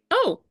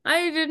 Oh,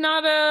 I did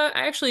not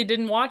I actually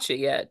didn't watch it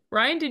yet.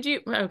 Ryan, did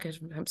you? Okay,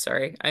 I'm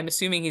sorry. I'm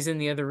assuming he's in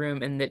the other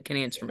room and that can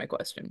answer my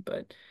question,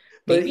 but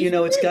But maybe he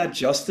it's did. got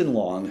Justin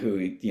Long, who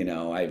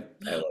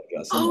I love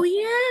Justin Oh Long,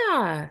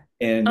 yeah.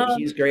 and Um,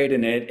 he's great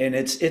in it. And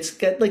it's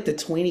got like the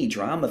tweeny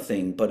drama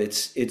thing, but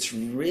it's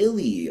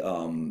really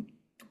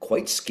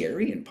quite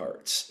scary in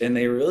parts. And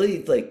they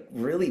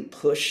really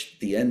push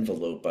the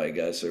envelope, I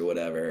guess, or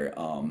whatever.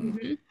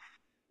 mhm.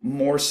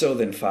 More so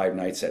than Five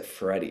Nights at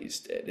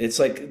Freddy's did. It's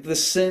like the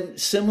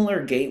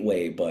similar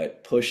gateway,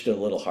 but pushed a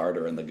little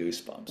harder in the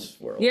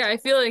Goosebumps Yeah, world. I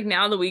feel like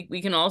now that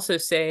we can also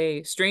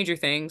say Stranger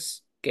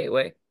Things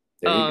Gateway.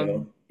 There you Um,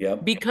 go.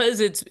 Yep. because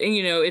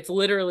it's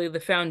literally the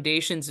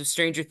foundations of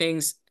Stranger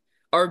Things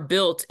are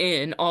built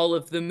in all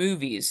of the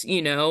movies.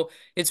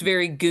 It's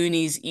very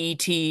Goonies,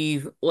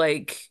 E.T.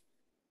 like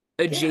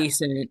Yeah.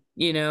 adjacent,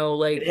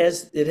 like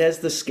It has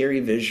the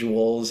scary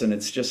visuals, and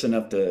it's just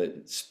enough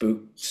to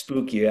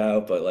spook you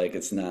out, but like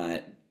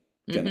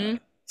gonna hmm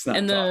it's not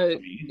And talk to the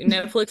me.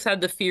 Netflix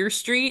had the Fear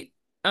Street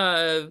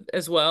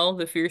as well,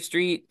 the Fear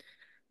Street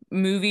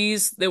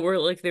movies that were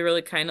like they were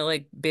like kind of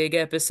like big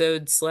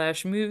episodes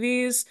slash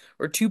movies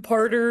or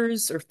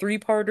two-parters or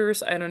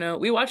three-parters. I don't know.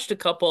 We watched a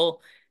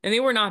couple and they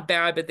were not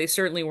bad, but they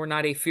certainly were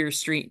not a Fear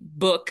Street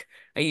book.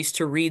 I used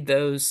to read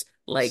those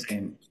like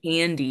Same.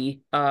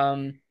 candy.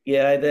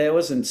 Yeah, I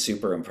wasn't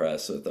super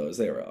impressed with those.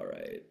 They were all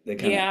right. They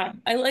kind of Yeah,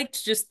 I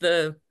liked just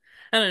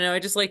I don't know, I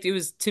just liked it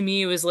was to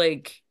me it was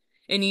like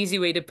an easy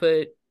way to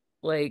put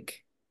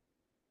like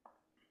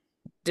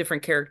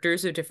different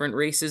characters of different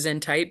races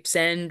and types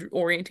and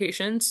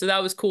orientations. So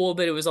that was cool,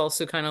 but it was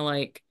also kind of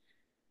like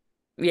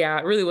yeah,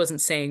 it really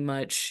wasn't saying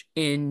much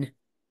in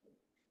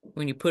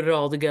when you put it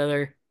all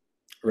together.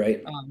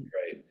 right, Um,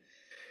 right.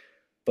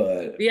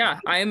 But yeah,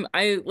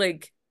 I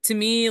like to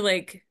me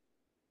like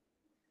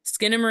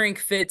Skinamarink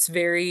fits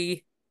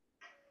very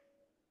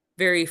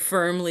very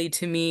firmly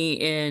to me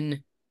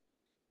in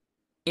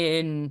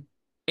in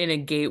a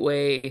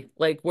gateway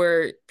like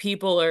where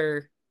people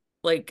are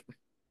like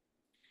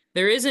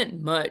there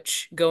isn't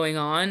much going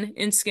on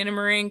in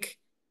Skinamarink,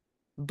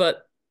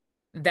 but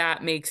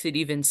that makes it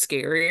even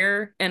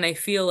scarier. And I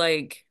feel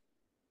like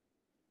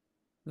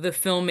the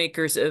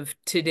filmmakers of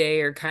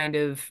today are kind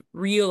of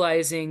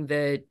realizing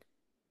that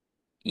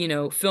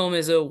film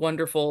is a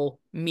wonderful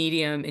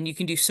medium and you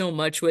can do so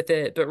much with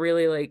it, but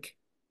really like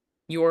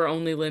you're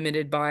only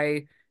limited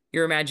by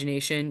your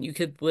imagination. You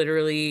could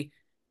literally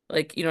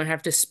like you don't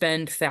have to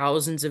spend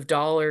thousands of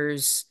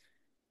dollars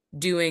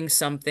doing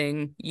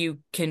something. You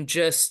can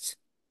just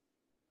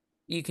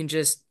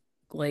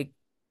like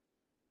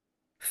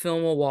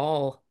film a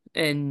wall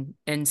and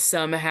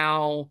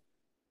somehow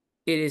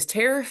it is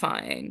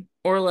terrifying.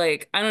 Or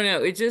like I don't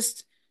know,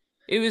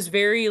 it was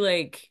very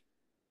like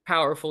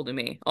powerful to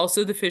me.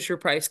 Also, the Fisher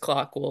Price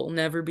clock will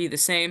never be the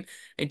same.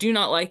 I do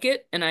not like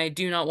it, and I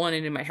do not want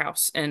it in my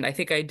house. And I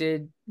think I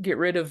did get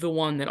rid of the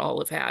one that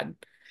Olive had.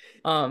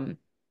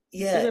 Because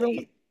yeah, I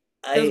don't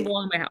doesn't I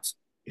belong in my house.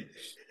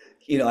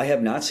 I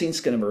have not seen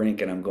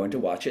Skinamarink, and I'm going to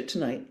watch it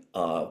tonight.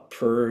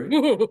 Per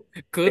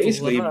Good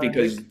Basically luck.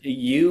 because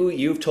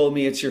you've told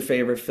me it's your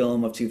favorite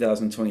film of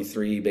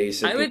 2023,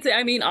 I basically. would say,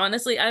 I mean,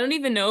 honestly, I don't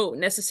even know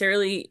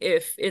necessarily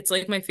if it's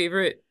like my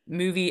favorite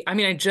movie. I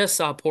mean, I just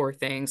saw Poor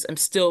Things. I'm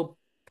still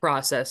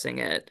processing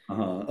it.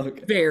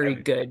 Okay. Very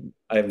good,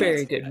 I have not very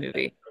seen good that yet.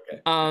 movie.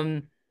 Okay.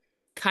 Um,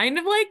 kind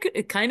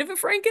of a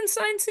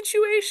Frankenstein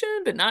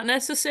situation, but not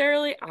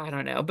necessarily. I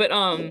don't know. But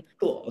Cool.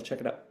 Cool. I'll check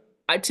it out.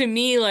 to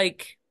me,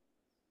 like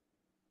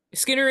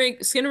Skinner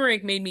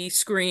made me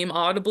scream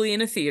audibly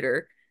in a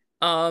theater.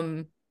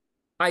 Um,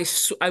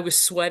 I was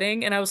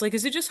sweating and I was like,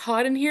 is it just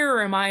hot in here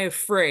or am I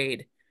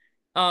afraid?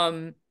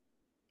 Um,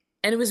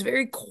 and it was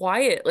very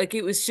quiet. Like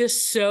it was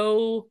just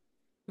so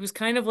it was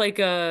kind of like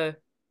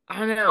I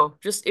don't know,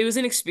 just it was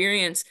an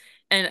experience.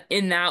 And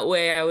in that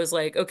way, I was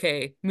like,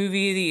 okay,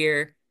 movie of the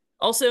year.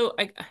 Also,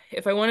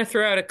 if I want to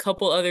throw out a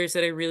couple others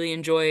that I really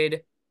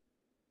enjoyed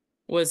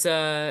was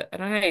I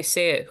don't know how you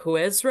say it,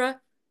 Huesera,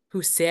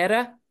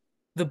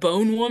 the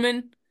Bone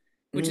Woman,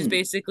 which is Mm.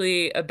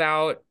 basically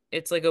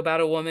it's like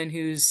about a woman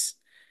who's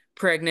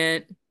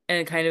pregnant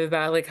and kind of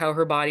about like how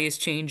her body is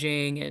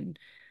changing and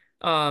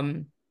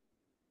um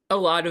a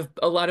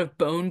lot of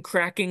bone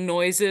cracking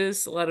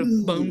noises, a lot of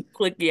Ooh. bone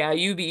click. Yeah,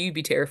 you'd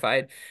be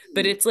terrified.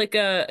 But it's like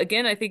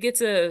again, I think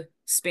it's a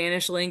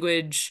Spanish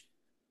language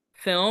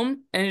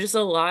film, and just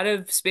a lot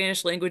of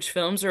Spanish language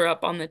films are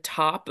up on the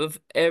top of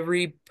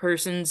every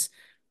person's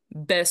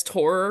best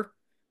horror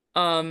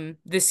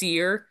this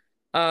year.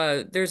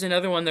 There's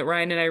another one that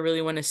Ryan and I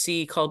really want to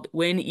see called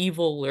When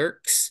Evil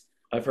Lurks.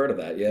 I've heard of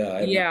that. Yeah,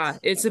 I have not Yeah,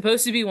 seen it's that.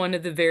 supposed to be one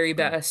of the very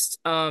best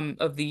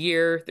of the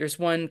year. There's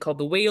one called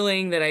The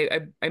Wailing that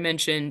I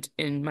mentioned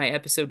in my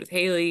episode with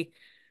Haley.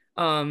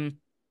 Um,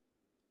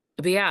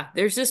 but yeah,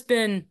 there's just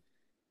been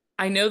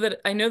I know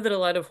that a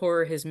lot of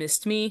horror has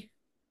missed me,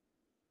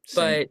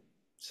 Same. but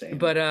Same.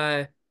 but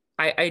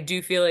I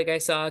do feel like I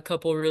saw a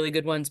couple really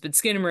good ones, but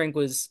Skinamarink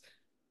was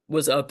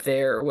up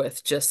there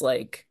with just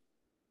like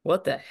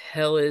what the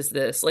hell is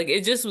this? Like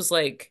it just was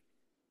like,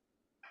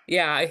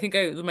 yeah, I think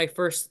my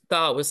first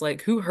thought was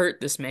like, who hurt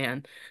this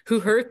man? Who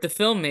hurt the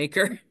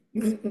filmmaker?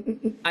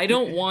 I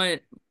don't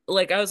want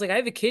like I was like, I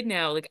have a kid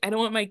now. Like I don't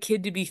want my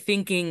kid to be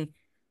thinking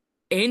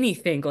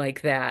anything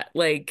like that.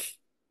 Like,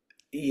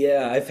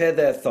 Yeah, I've had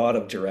that thought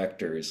of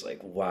directors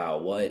like, wow,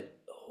 what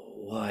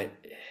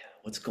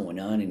what's going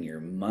on in your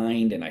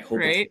mind? And I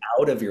hope it's right?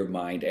 out of your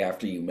mind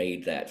after you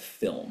made that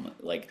film.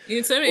 Like,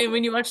 And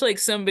when you watch like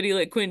somebody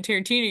like Quentin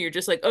Tarantino, you're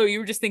just like, oh, you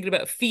were just thinking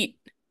about feet.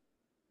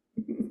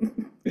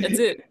 That's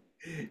it.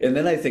 and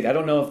then I think, I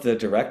don't know if the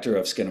director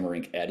of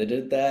Skinamarink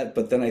edited that,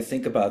 but then I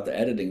think about the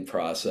editing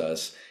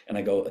process and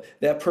I go,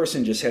 that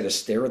person just had to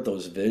stare at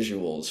those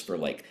visuals for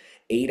like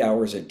 8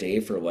 hours a day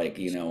for like,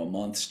 a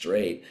month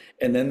straight.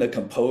 And then the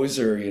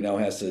composer,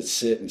 has to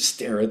sit and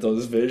stare at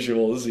those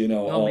visuals,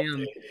 Oh all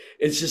man. day.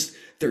 It's just,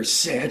 they're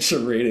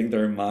saturating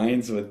their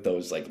minds with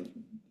those like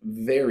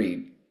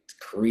very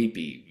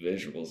creepy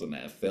visuals in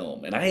that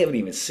film. And I haven't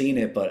even seen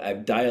it, but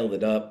I've dialed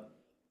it up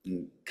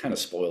and kind of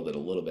spoiled it a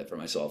little bit for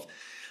myself.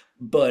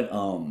 But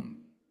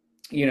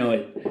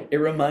it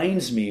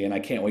reminds me, and I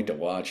can't wait to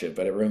watch it,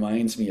 but it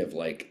reminds me of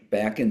like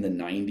back in the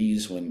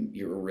 90s when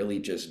you were really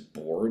just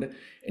bored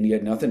and you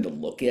had nothing to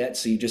look at,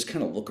 so you just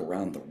kind of look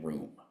around the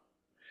room.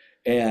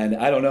 And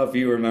I don't know if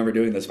you remember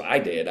doing this, but I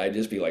did. I'd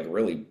just be like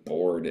really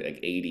bored, like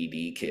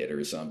ADD kid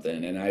or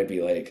something, and I'd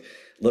be like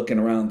looking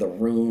around the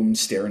room,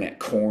 staring at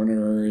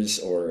corners,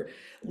 or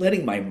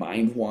letting my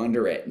mind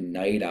wander at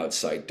night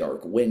outside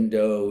dark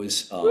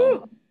windows.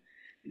 Woo.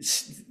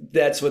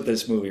 That's what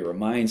this movie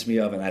reminds me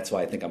of, and that's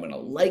why I think I'm gonna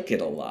like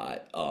it a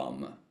lot.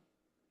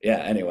 Yeah,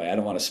 anyway, I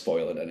don't want to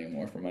spoil it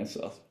anymore for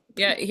myself.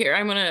 Yeah, here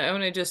I'm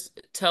gonna just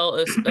tell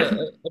us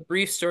a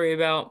brief story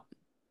about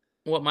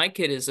what my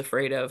kid is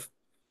afraid of.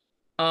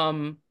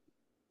 Um,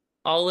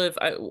 Olive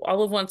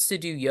wants to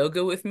do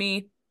yoga with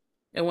me,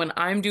 and when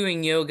I'm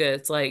doing yoga,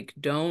 it's like,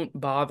 don't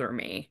bother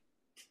me.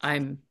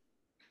 I'm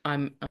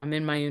I'm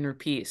in my inner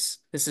peace.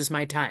 This is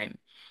my time.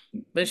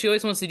 But she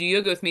always wants to do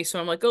yoga with me, so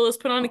I'm like, oh, let's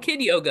put on a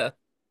kid yoga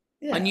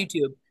on Yeah.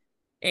 YouTube.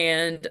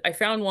 And I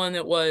found one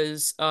that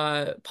was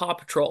Paw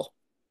Patrol.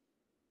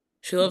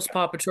 She loves Okay.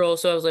 Paw Patrol,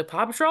 so I was like,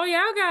 Paw Patrol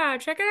yoga,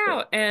 check it Yeah.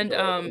 out. And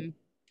Adorable.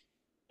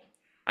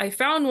 I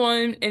found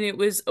one and it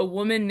was a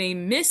woman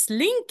named Miss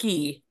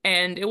Linky.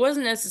 And it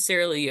wasn't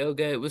necessarily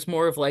yoga, it was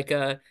more of like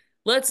a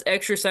let's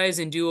exercise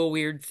and do a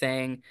weird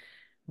thing.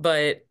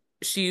 But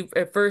she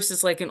at first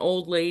is like an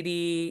old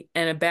lady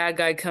and a bad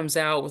guy comes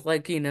out with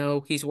like,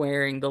 he's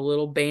wearing the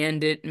little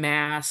bandit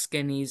mask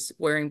and he's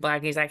wearing black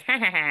and he's like, ha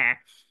ha ha.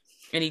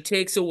 And he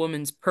takes a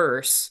woman's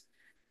purse.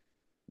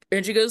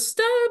 And she goes,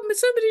 stop,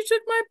 somebody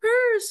took my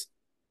purse.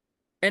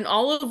 And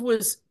Olive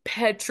was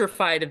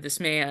petrified of this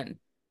man.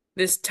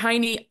 This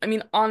tiny, I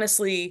mean,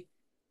 honestly,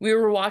 we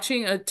were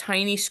watching a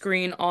tiny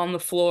screen on the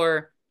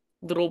floor,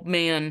 little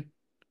man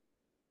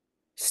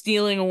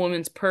stealing a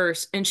woman's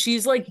purse, and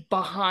she's like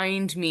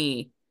behind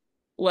me.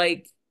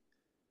 Like,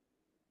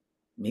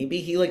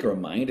 Maybe he like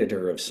reminded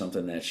her of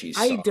something that she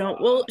I saw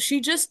don't, well, she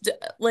just, in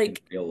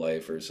like, real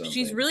life or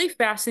she's something. really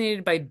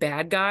fascinated by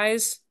bad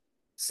guys.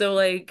 So,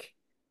 like,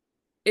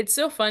 it's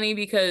so funny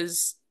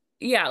because,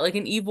 yeah, like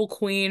an evil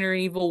queen or an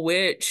evil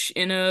witch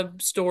in a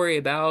story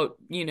about,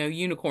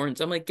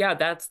 unicorns. I'm like, yeah,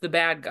 that's the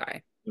bad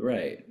guy.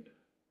 Right.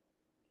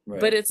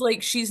 But Right. it's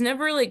like she's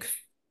never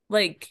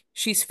like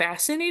she's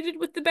fascinated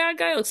with the bad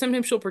guy. Like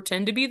sometimes she'll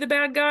pretend to be the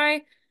bad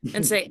guy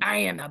and say, I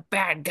am the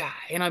bad guy.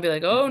 And I'll be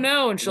like, oh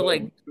no. And she'll Whoa.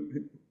 like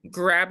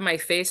grab my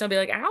face. I'll be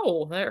like,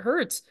 ow, that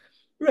hurts.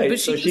 Right. But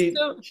So she was she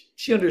so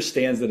she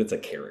understands that it's a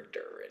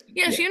character. And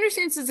yeah, yeah. she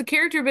understands as a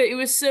character, but it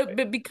was so Right.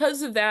 but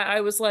because of that,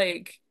 I was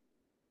like,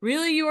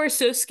 really, you are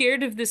so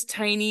scared of this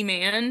tiny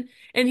man?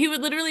 And he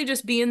would literally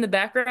just be in the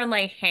background,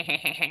 like,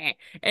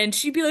 and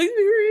she'd be like,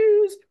 there he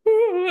is.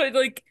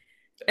 Like,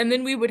 and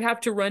then we would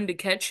have to run to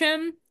catch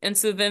him. And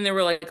so then there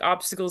were like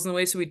obstacles in the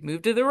way. So we'd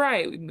move to the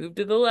right, we'd move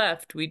to the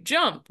left, we'd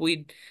jump,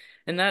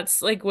 and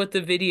that's like what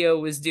the video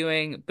was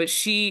doing. But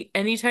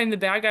anytime the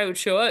bad guy would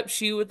show up,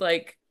 she would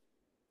like,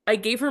 I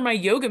gave her my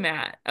yoga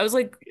mat. I was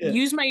like, Yeah.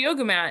 use my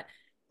yoga mat.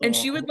 And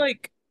she would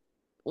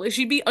Oh.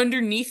 she'd be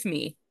underneath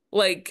me.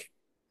 Like,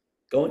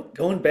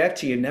 Going back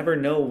to, you never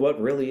know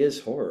what really is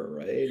horror,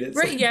 right? It's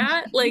right, like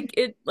yeah.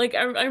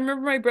 I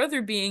remember my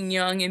brother being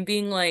young and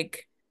being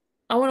like,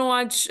 I want to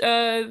watch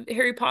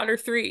Harry Potter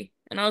 3.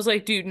 And I was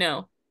like, dude,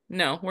 no.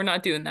 No, we're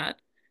not doing that.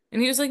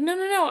 And he was like, no,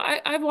 no, no.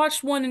 I've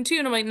watched 1 and 2.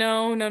 And I'm like,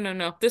 no, no, no,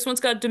 no. This one's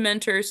got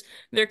Dementors.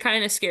 They're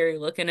kind of scary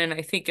looking, and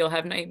I think you'll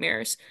have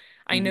nightmares.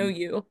 I know Mhm.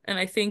 you, and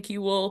I think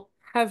you will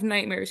have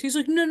nightmares. He's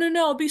like, no, no,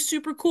 no. I'll be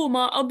super cool,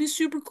 Ma. I'll be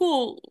super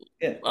cool.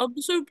 Yeah. I'll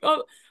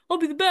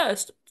be the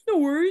best. No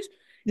worries.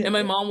 And my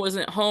Yeah. mom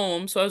wasn't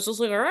home, so I was just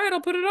like, all right,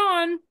 I'll put it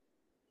on.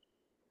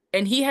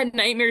 And he had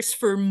nightmares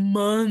for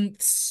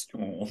months.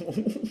 Oh.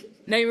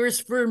 Nightmares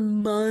for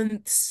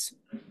months.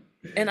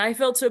 And I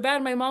felt so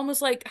bad. My mom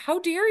was like, how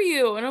dare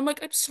you? And I'm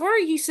like, I'm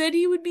sorry. He said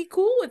he would be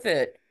cool with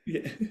it.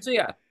 Yeah. So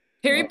yeah,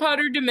 Harry Oh.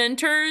 Potter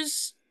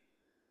Dementors,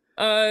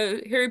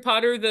 Harry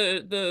Potter,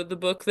 the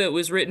book that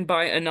was written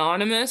by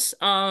Anonymous.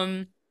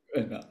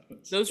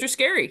 Those are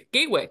scary.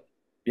 Gateway.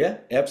 Yeah,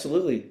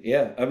 absolutely.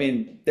 Yeah, I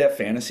mean that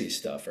fantasy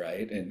stuff,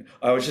 right? And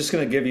I was just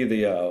gonna give you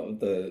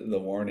the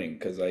warning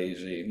because I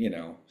usually,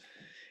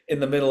 in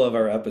the middle of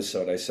our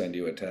episode, I send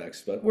you a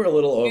text, but we're a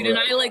little Dude, over and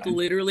I like our time.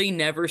 literally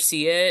never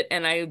see it,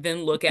 and I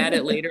then look at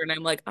it later and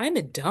I'm like, I'm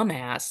a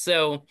dumbass.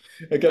 So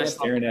I I kept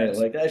staring at it apologize.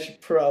 like I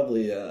should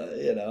probably,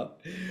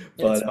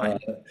 It's but fine.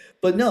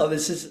 no,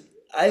 this is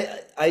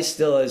I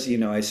still, as you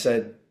know, I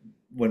said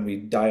when we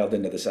dialed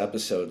into this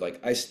episode, like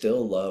I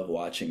still love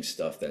watching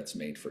stuff that's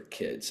made for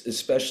kids,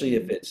 especially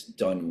if Mhm. it's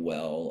done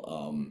well.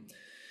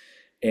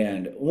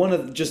 And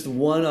just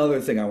one other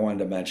thing I wanted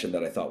to mention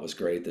that I thought was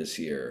great this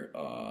year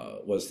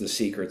was the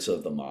Secrets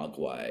of the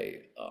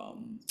Mogwai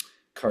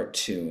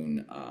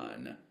cartoon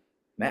on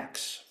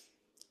Max,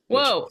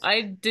 which Whoa,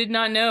 I did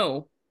not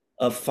know.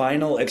 a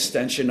final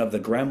extension of the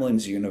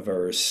Gremlins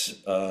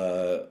universe,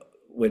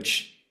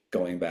 which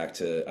going back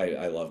to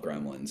I love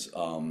Gremlins,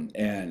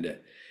 and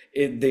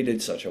they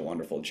did such a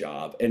wonderful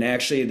job. And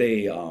actually,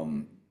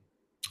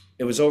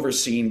 it was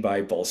overseen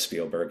by both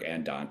Spielberg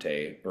and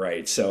Dante,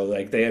 right? So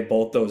like they had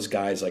both those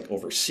guys like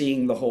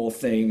overseeing the whole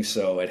thing,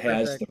 so it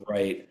has Perfect. the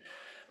right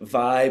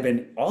vibe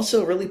and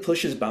also really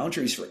pushes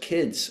boundaries for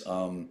kids.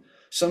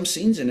 Some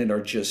scenes in it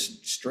are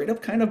just straight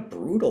up kind of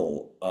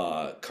brutal,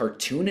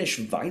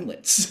 cartoonish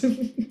violence.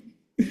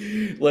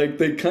 Like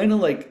they kind of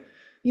like,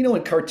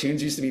 when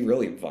cartoons used to be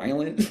really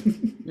violent,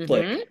 Mm-hmm.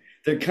 like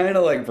they're kind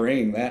of like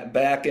bringing that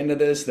back into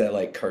this, that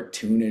like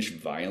cartoonish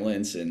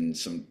violence and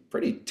some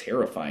pretty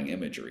terrifying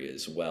imagery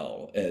as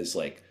well as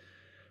like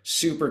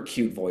super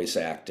cute voice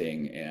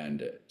acting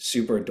and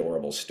super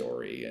adorable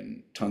story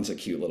and tons of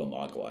cute little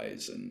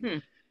mogwais and Hmm.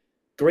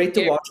 great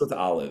to Yeah, watch with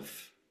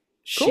Olive.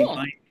 She cool.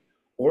 might,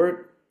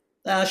 or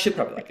she'd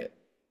probably like it.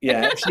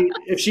 Yeah,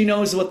 if she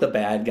knows what the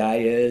bad guy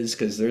is,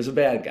 because there's a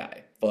bad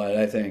guy. But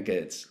I think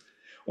it's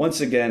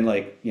once again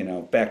like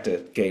back to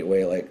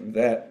Gateway, like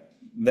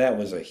that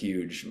was a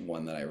huge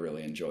one that I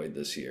really enjoyed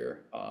this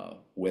year,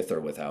 with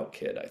or without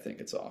kid. I think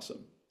it's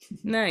awesome.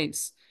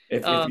 Nice.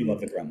 If you love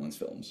Um, the Gremlins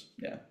films,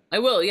 yeah, I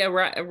will. Yeah,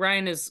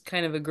 Ryan is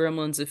kind of a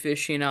Gremlins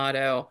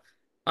aficionado.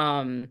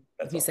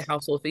 that's He's a awesome.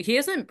 household. He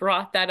hasn't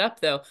brought that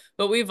up though,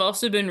 but we've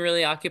also been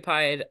really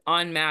occupied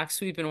on Max.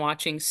 We've been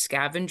watching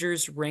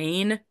Scavenger's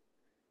Reign.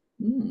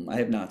 I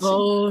have not seen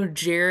that. Oh,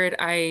 Jared,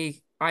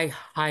 I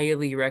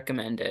highly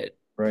recommend it.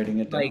 Writing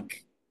it down.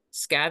 Like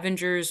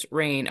Scavenger's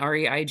Reign,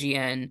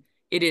 Reign.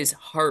 It is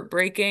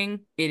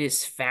heartbreaking. It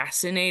is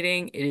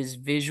fascinating. It is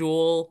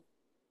visual.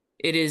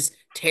 It is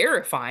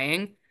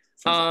terrifying.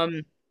 Sounds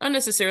awesome. Not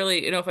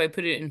necessarily, if I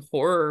put it in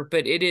horror,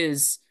 but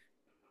it's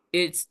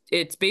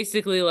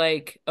basically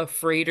like a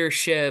freighter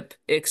ship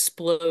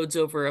explodes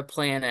over a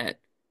planet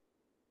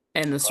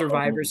and the Oh,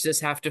 survivors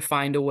just have to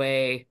find a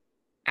way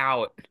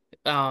out.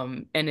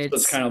 And so it's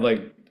it's kind of like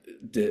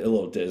a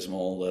little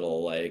dismal,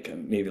 little like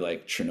maybe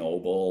like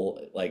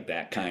Chernobyl, like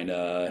that kind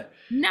of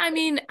No, I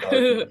mean,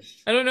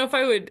 darkness. I don't know if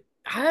I would.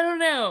 I don't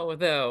know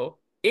though.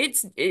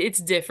 It's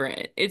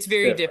different. It's It's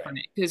very different.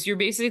 different because you're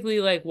basically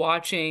like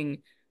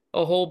watching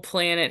a whole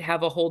planet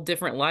have a whole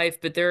different life,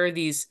 but there are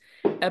these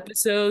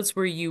episodes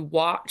where you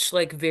watch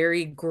like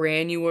very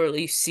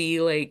granularly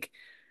see like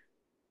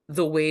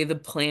the way the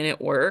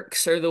planet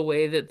works or the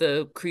way that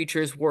the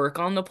creatures work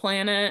on the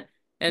planet.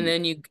 And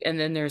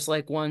then there's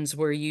like ones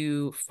where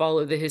you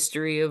follow the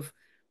history of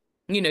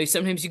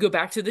sometimes you go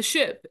back to the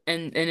ship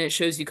and it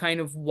shows you kind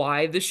of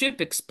why the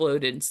ship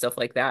exploded and stuff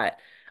like that.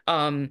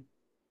 Um,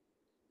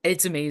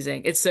 it's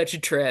amazing. It's such a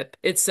trip.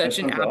 It's That such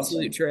an sounds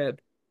absolute awesome.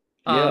 trip.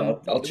 Yeah, Um,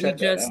 I'll we check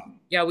that just out.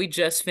 yeah, we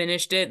just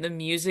finished it. The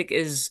music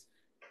is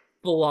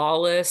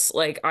flawless.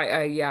 Like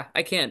yeah,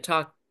 I can't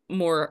talk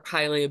more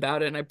highly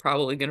about it, and I'm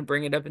probably gonna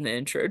bring it up in the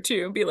intro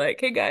too and be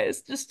like, "Hey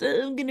guys, just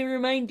I'm gonna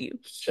remind you."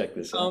 Check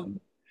this out.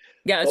 Um,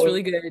 yeah, it's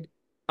really Oh, good.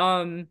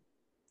 Um,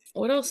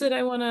 what else did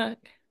I wanna?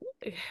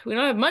 We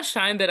don't have much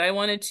time, but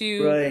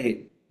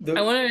right.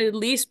 I The want to at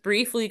least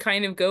briefly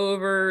kind of go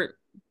over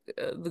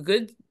the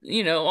good,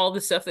 all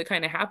the stuff that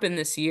kind of happened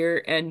this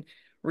year. And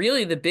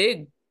really, the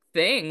big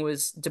thing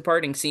was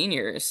departing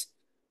seniors.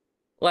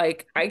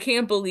 Like, I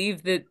can't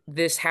believe that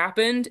this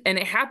happened. And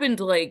it happened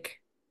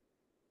like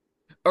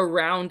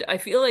around, I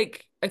feel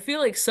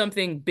like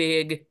something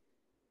big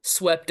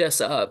swept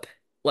us up,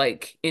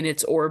 like in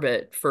its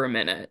orbit for a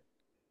minute.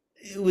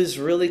 It was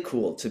really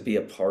cool to be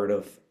a part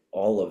of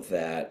all of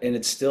that, and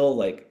it's still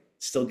like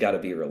still got to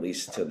be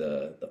released to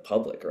the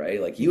public, right?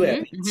 Like you Hmm.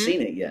 haven't even Hmm.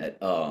 seen it yet.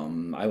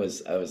 I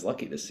was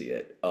lucky to see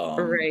it.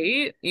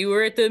 Right? You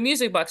were at the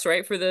Music Box,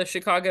 right, for the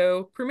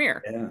Chicago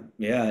premiere. Yeah,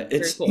 yeah,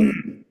 Very it's cool.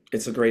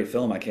 it's a great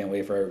film. I can't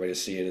wait for everybody to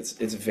see it.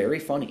 It's very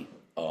funny.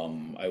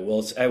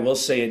 I will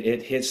say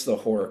it hits the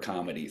horror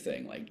comedy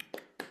thing like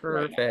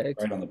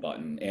Perfect. right on the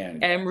button,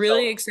 and And I'm so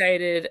really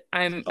excited.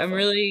 I'm so I'm funny.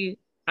 really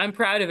I'm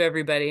proud of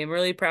everybody. I'm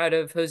really proud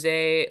of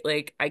Jose.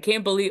 Like I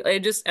can't believe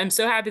I'm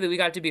so happy that we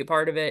got to be a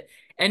part of it.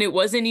 And it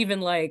wasn't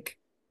even like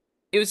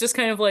it was just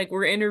kind of like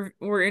we're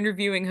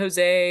interviewing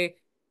Jose.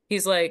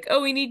 he's like,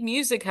 "Oh, we need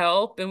music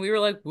help." And we were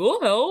like,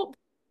 "We'll help."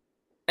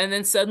 And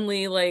then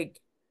suddenly like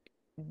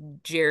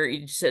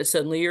Jerry says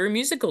suddenly you're a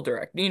musical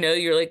director.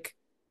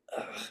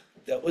 Ugh,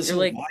 that was You're a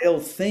like,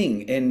 wild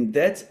thing. And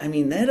that's, I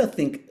mean, that I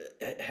think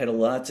had a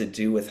lot to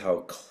do with how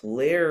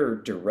Claire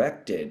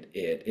directed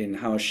it and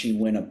how she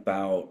went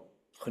about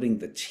putting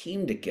the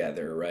team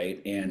together,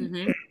 right? And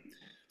mm-hmm,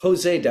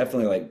 Jose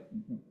definitely like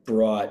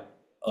brought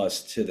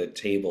us to the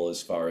table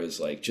as far as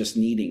like just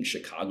needing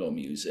Chicago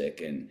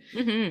music. And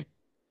mm-hmm.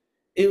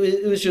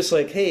 it was just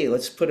like, hey,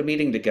 let's put a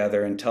meeting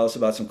together and tell us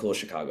about some cool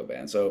Chicago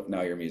bands. So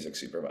now you're music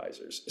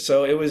supervisors.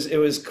 So it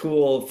was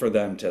cool for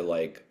them to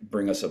like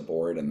bring us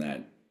aboard in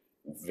that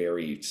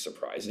very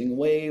surprising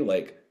way.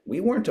 Like we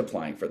weren't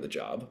applying for the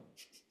job,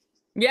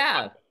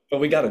 Yeah. but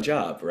we got a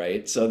job,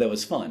 right? So that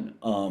was fun.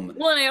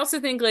 Well, and I also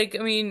think like,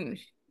 I mean,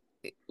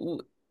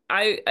 w-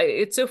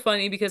 it's so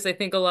funny because I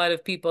think a lot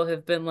of people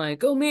have been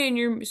like, "Oh man,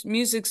 your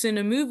music's in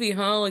a movie,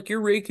 huh? Like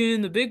you're raking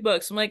in the big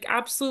bucks." I'm like,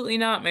 "Absolutely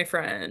not, my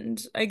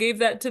friend. I gave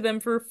that to them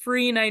for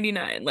free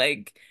 99."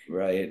 Like,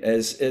 Right,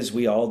 as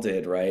we all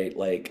did, right?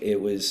 Like it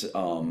was,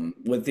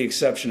 with the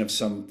exception of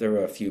some, there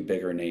were a few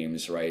bigger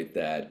names, right,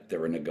 that there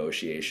were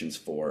negotiations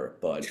for,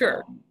 but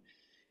sure.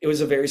 it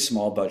was a very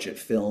small budget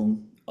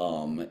film,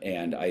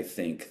 and I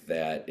think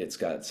that it's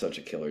got such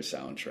a killer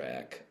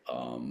soundtrack,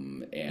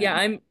 Yeah,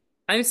 and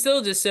I'm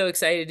still just so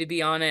excited to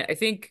be on it. I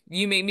think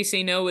You Make Me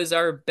Say No is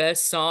our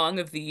best song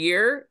of the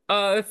year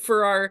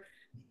for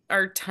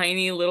our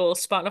tiny little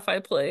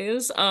Spotify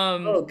plays.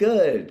 oh,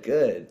 good,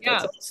 good,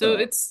 that's Yeah, so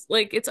awesome. it's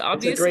like it's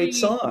It's a great obviously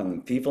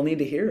song. People need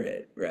to hear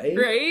it, right?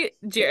 right.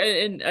 Yeah.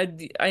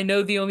 And I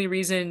know the only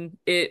reason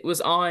it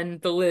was on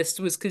the list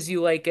was because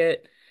you like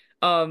it.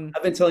 Um,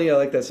 I've been telling you I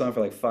like that song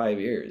for like 5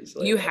 years.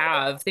 you Like,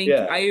 have. Think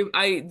yeah.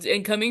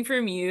 and coming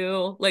from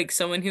you, like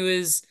someone who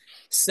is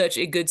such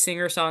a good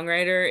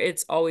singer-songwriter,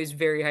 it's always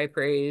very high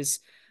praise.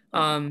 Oh,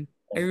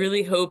 I well,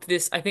 really hope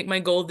I think my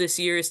goal this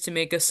year is to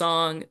make a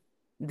song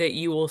that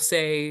you will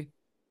say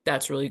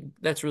that's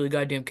really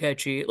goddamn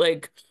catchy.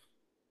 Like,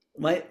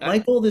 my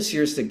goal this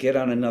year is to get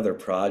on another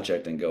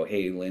project and go,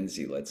 hey,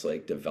 Lindsey, let's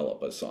like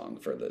develop a song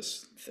for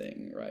this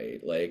thing, right?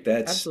 Like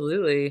that's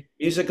absolutely.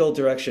 musical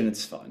direction.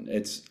 It's fun.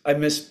 I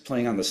miss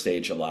playing on the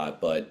stage a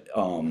lot, but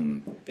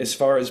as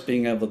far as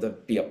being able to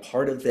be a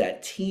part of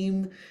that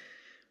team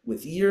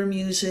with your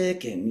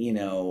music and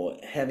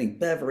having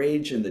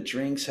beverage and the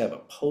drinks, have a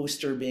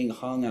poster being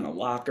hung on a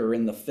locker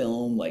in the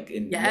film, like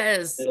in right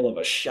in the Yes. middle of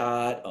a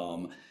shot.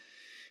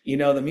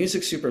 The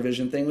music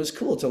supervision thing was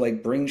cool to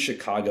like bring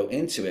Chicago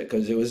into it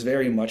because it was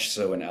very much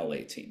so an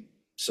LA team.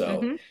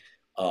 So Hmm.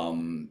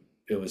 um,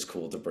 it was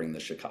cool to bring the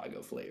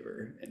Chicago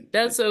flavor and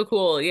That's so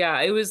cool.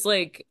 Yeah, it was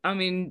like, I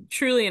mean,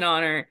 truly an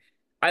honor.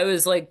 I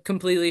was like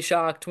completely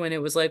shocked when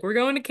it was like, we're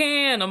going to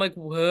Cannes. I'm like,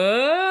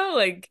 what?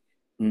 Like,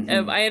 hmm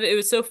it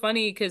was so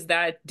funny because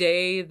that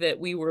day that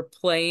we were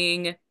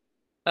playing,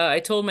 I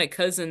told my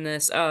cousin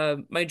this,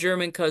 my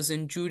German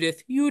cousin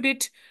Judith,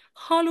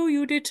 hello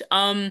Judith.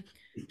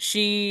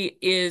 She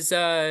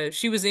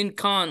was in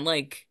Cannes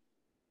like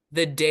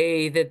the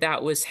day that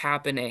that was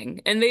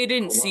happening. And they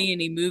didn't Oh wow. see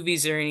any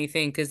movies or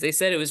anything because they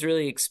said it was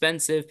really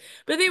expensive,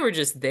 but they were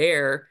just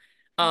there.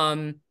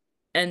 Um,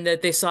 and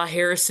that they saw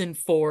Harrison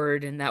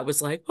Ford, and that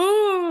was like,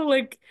 oh,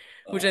 like,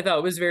 which I Oh,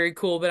 thought was very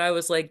cool. But I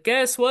was like,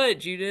 guess what,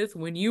 Judith?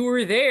 When you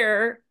were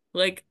there,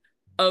 like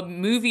a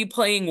movie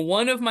playing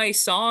one of my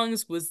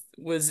songs was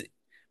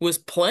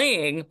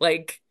playing,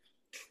 like,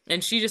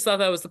 and she just thought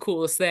that was the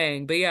coolest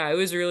thing. But yeah, it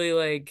was really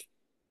like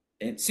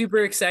and super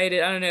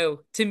excited. I don't know.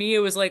 To me, it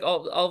was like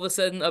all of a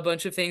sudden a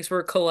bunch of things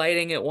were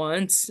colliding at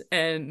once.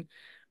 And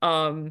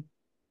um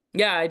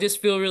yeah, I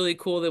just feel really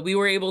cool that we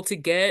were able to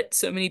get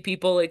so many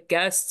people like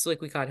guests.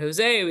 Like we got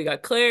Jose, we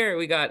got Claire,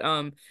 we got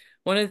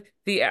one of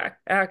the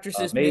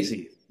actresses,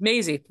 Maisie.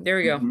 Maisie. There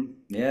we go.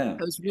 Yeah,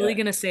 I was really yeah.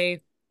 gonna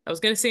say I was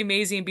gonna say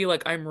Maisie and be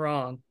like, I'm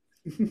wrong.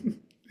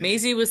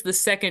 Maisie was the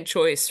second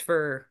choice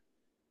for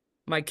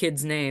my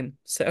kid's name.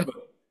 So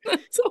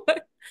so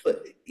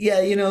But yeah,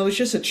 it was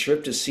just a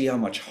trip to see how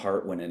much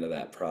heart went into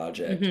that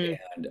project. hmm.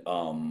 And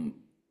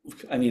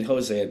I mean,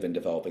 Jose had been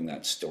developing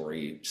that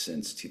story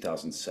since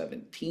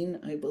 2017,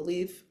 I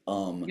believe.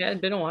 Yeah,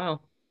 it'd been a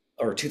while.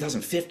 Or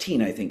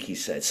 2015, I think he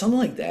said. Something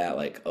like that.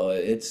 Like,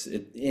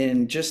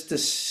 and just to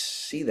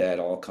see that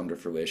all come to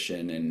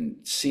fruition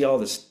and see all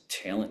this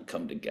talent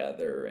come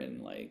together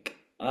and like,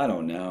 I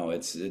don't know,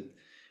 it's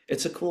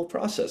a cool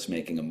process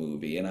making a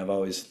movie, and I've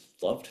always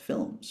loved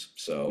films.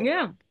 So,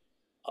 Yeah.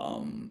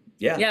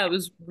 yeah. Yeah, it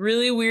was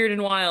really weird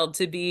and wild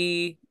to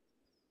be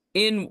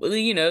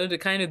to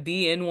kind of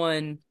be in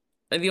one.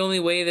 And the only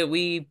way that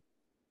we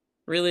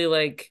really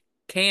like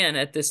can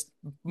at this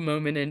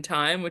moment in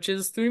time, which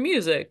is through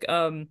music.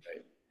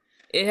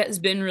 It has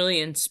been really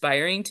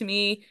inspiring to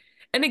me.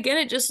 And again,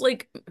 it just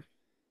like,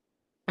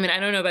 I mean, I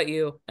don't know about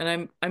you,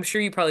 and I'm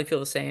sure you probably feel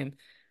the same,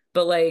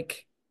 but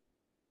like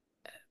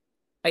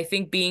I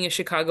think being a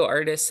Chicago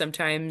artist,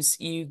 sometimes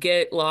you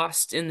get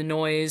lost in the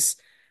noise.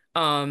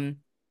 Um,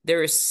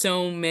 there are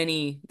so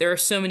many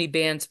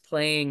bands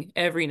playing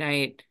every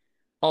night,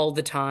 all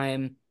the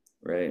time.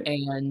 Right.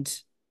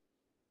 and,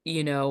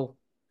 you know,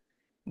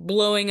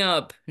 blowing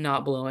up,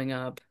 not blowing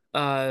up,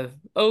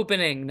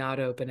 opening, not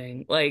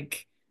opening.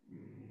 Like,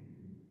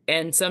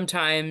 and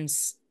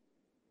sometimes,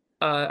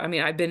 I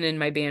mean, I've been in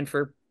my band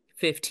for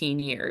 15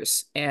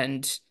 years,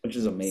 and Which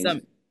is amazing.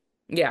 some,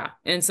 yeah,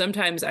 and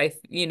sometimes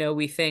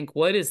we think,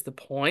 what is the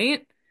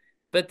point?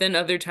 But then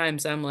other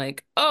times I'm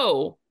like,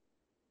 oh,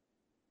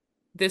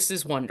 this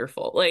is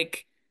wonderful.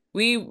 Like,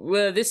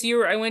 this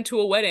year I went to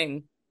a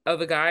wedding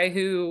of a guy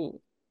who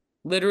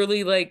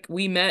literally, like,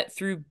 we met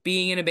through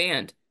being in a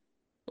band.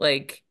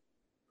 Like,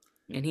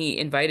 and he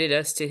invited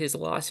us to his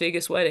Las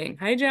Vegas wedding.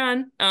 Hi,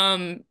 John.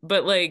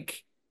 But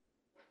like,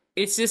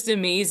 it's just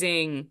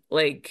amazing.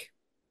 Like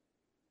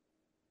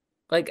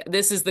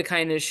this is the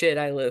kind of shit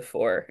I live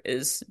for,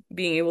 is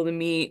being able to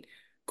meet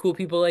cool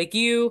people like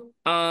you,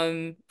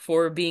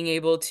 for being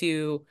able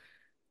to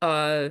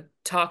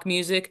talk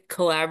music,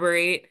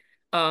 collaborate.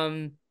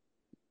 Um,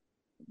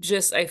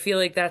 just I feel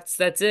like that's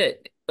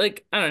it.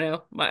 Like, I don't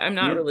know. I'm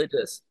not Yeah.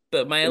 religious,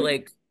 but my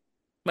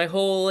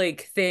whole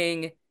like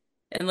thing,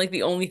 and like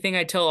the only thing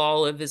I tell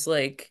Olive is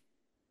like,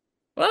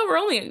 well, we're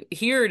only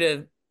here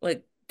to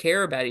like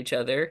care about each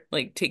other,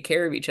 like take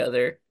care of each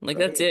other. Like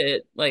that's Right.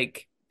 it.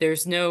 Like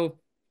there's no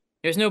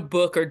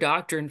book or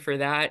doctrine for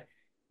that.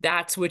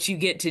 That's what you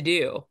get to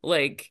do.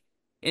 Like,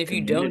 and if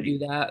you don't do Community.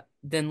 that,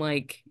 then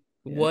like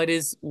Yeah. what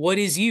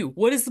is you?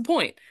 What is the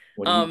point?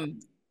 What do you, Um,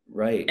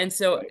 right. and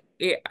so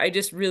Right. I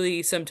just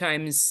really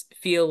sometimes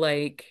feel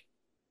like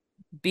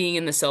being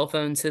in the cell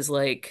phones has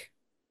like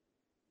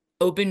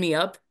opened me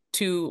up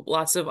to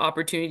lots of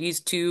opportunities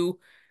to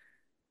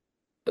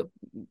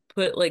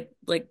put like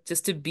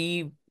just to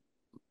be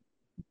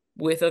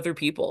with other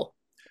people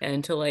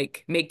and to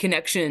like make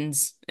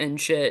connections and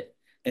shit.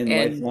 And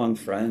And lifelong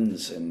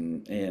friends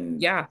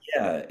and yeah.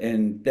 yeah,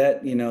 and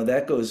that,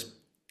 that goes,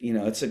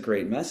 it's a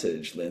great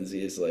message,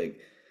 Lindsay, is like,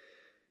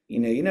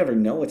 you never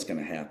know what's going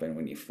to happen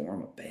when you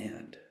form a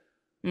band.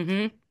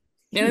 Mm-hmm.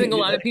 And I think a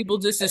lot of people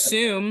just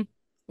assume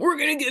we're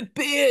gonna get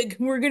big,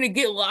 we're gonna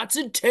get lots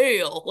of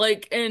tail.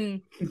 Like,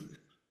 and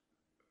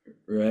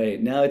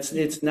Right. Now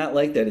it's not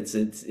like that.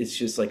 It's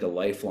just like a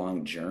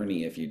lifelong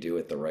journey if you do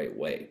it the right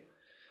way.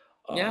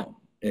 yeah,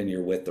 And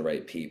you're with the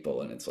right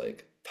people, and it's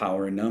like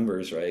power in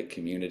numbers, right?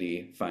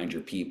 Community, find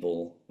your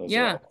people. Those are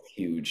yeah. all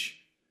huge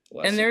And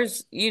lessons.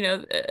 there's,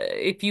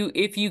 if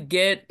you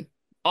get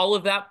all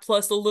of that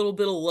plus a little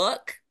bit of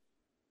luck,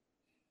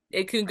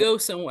 it can go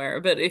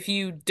somewhere. But if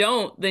you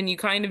don't, then you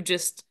kind of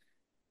just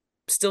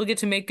still get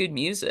to make good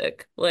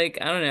music. Like,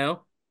 I don't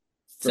know.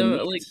 For me,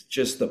 So like, it's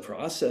just the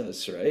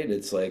process, right?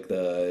 It's like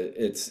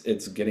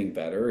it's getting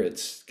better.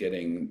 It's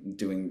getting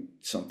doing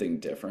something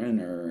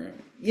different, or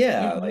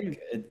yeah, mhm.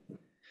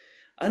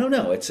 I don't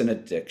know. It's an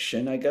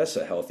addiction, I guess,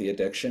 a healthy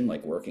addiction,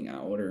 like working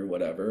out or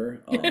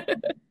whatever.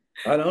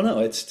 I don't know.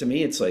 It's to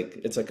me, it's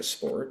like a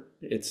sport.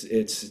 It's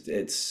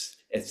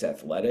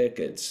athletic.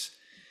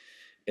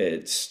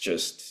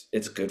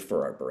 It's good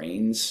for our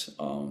brains.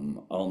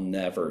 I'll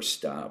never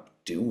stop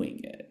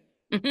doing it.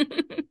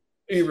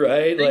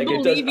 Right? I Like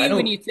it does. believe you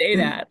when you say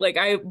that. Like,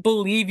 I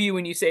believe you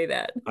when you say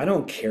that. I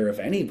don't care if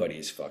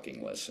anybody's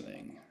fucking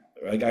listening.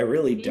 Like I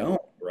really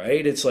don't,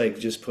 right? It's like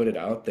just put it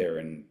out there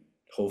and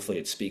hopefully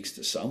it speaks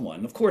to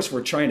someone. Of course,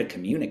 we're trying to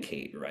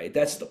communicate, right?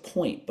 That's the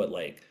point. But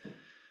like,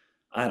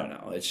 I don't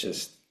know. It's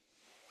just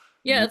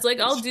Yeah, it's like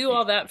I'll just do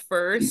all that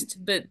first,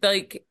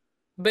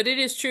 but it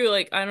is true.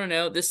 Like, I don't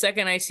know, the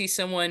second I see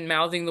someone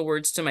mouthing the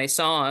words to my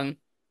song,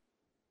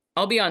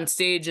 I'll be on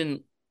stage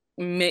and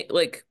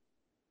like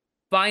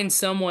find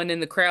someone in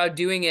the crowd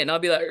doing it, and I'll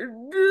be like,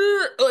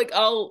 "Grr," like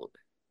I'll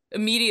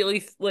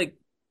immediately like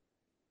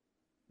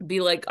be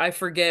like, I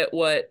forget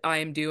what I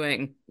am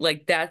doing.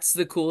 Like, that's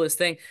the coolest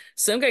thing.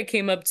 Some guy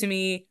came up to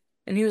me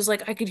and he was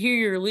like, I could hear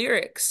your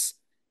lyrics.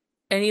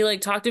 And he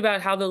like talked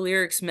about how the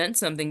lyrics meant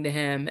something to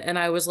him. And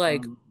I was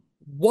like, um,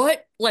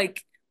 what?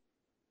 Like,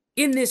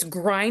 in this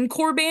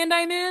grindcore band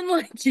I'm in,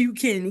 like you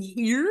can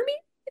hear me?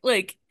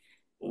 Like,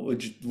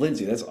 which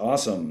Lindsay, that's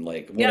awesome.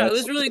 Like, well, yeah, it that's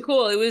was really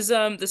cool. It was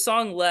the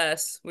song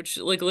Less, which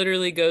like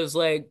literally goes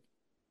like,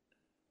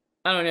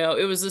 I don't know.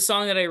 It was the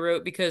song that I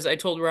wrote because I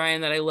told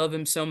Ryan that I love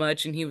him so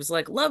much, and he was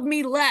like, "Love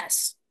me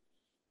less."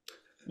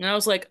 And I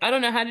was like, I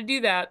don't know how to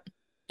do that.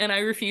 And I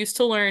refused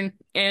to learn.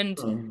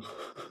 um,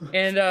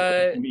 And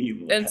me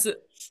and laugh. so,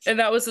 and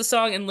that was the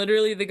song. And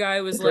literally the guy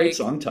A was great like,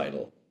 song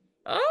title.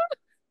 oh,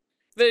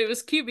 but it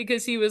was cute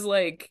because he was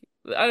like,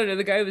 I don't know,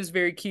 the guy was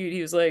very cute.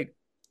 He was like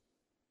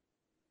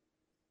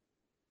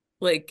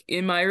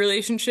in my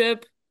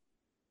relationship,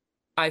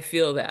 I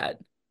feel that.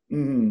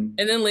 Mm.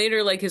 And then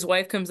later, like his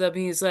wife comes up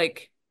and he's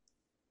like,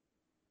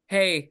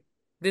 hey,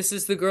 this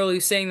is the girl who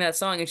sang that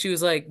song. And she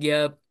was like,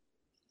 yep,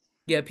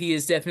 yep, he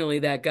is definitely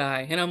that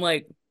guy. And I'm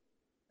like,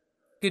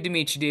 good to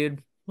meet you,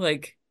 dude.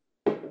 Like,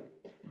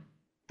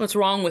 what's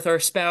wrong with our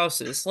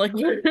spouses? Like,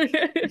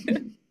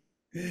 that's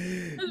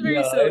No, very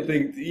I silly.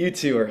 think you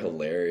two are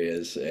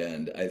hilarious,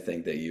 and I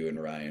think that you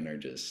and Ryan are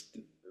just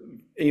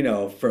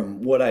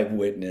from what I've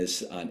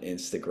witnessed on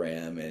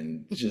Instagram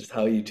and just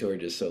how you two are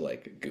just so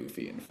like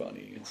goofy and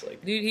funny. It's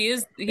like Dude, he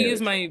is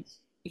my irritates.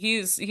 he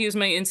is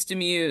my insta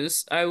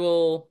muse. I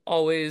will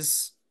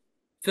always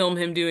film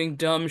him doing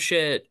dumb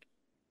shit.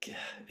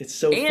 It's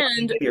so funny.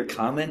 And Your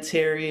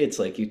commentary, it's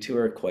like you two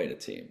are quite a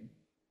team.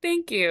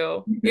 thank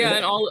you. Yeah,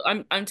 and all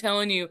I'm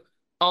telling you,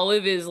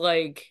 Olive is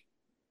like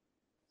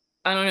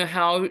I don't know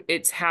how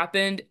it's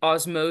happened,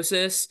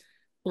 osmosis,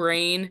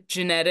 brain,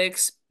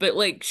 genetics, but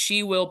like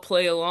she will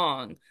play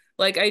along.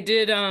 Like I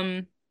did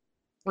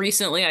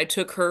recently I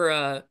took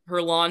her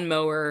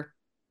lawnmower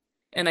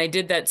and I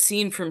did that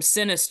scene from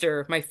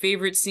Sinister, my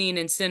favorite scene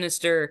in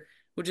Sinister,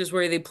 which is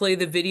where they play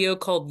the video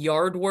called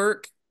Yard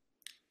Work.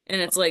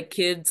 And it's like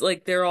kids,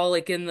 like they're all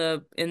like in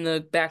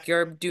the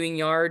backyard doing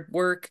yard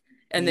work,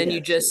 and then you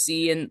Yes. just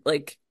see and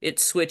like it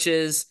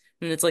switches,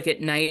 and it's like at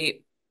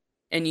night,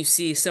 and you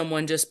see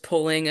someone just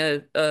pulling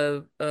a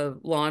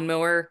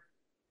lawnmower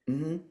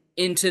Hmm.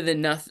 into the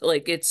nothing.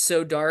 Like it's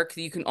so dark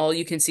that you can all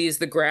you can see is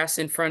the grass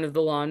in front of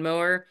the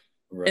lawnmower,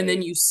 and then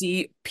Right. you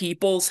see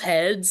people's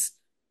heads,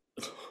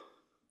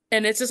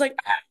 and it's just like,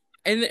 ah!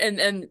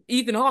 And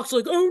Ethan Hawke's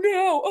like, oh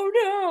no, oh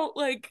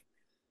no, like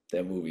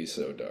That movie's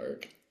so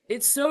dark.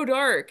 it's so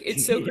dark,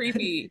 it's so Yeah.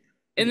 creepy,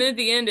 and then at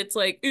the end it's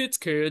like it's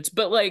kids,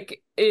 but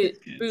like It's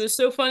it kids. was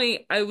so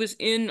funny. I was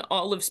in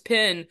Olive's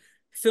pen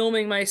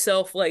filming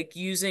myself like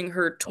using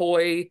her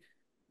toy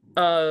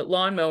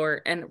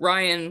lawnmower, and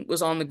Ryan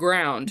was on the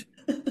ground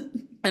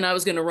and I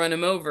was going to run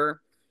him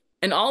over.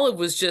 And Olive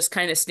was just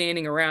kind of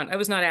standing around. I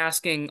was not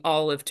asking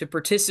Olive to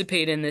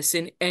participate in this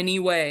in any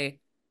way.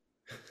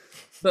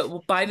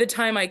 But by the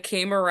time I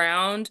came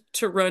around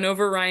to run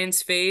over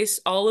Ryan's face,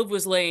 Olive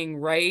was laying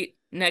right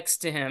next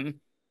to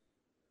him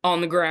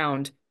on the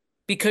ground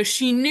because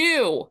she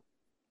knew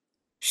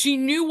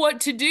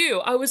what to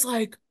do. I was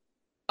like,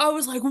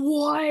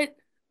 what?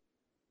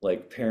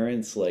 Like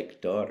parents,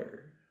 like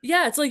daughter.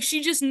 Yeah, it's like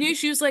she just knew.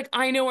 She was like,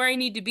 I know where I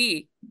need to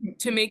be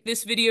to make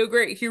this video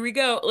great. Here we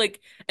go.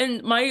 Like,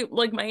 and my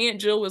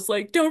Aunt Jill was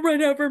like, don't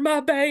run over my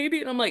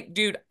baby. And I'm like,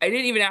 dude, I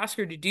didn't even ask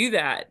her to do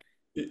that.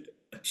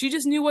 She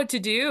just knew what to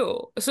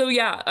do. So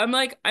yeah, I'm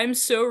like, I'm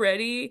so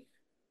ready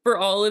for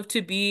Olive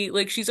to be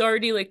like, she's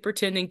already like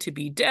pretending to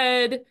be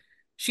dead.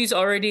 She's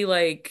already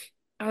like,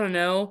 I don't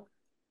know.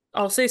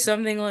 I'll say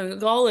something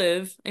like,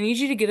 Olive, I need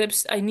you to get up.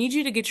 I need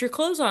you to get your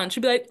clothes on.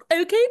 She'll be like,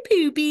 okay,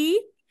 poopy.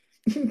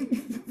 I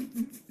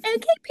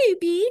Okay,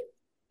 poopy.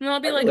 And I'll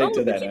be like, relate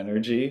Olive, to that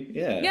energy.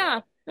 Yeah.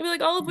 yeah. I'll be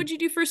like, Olive, what'd you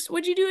do first?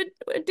 What'd you do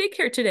at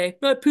daycare today?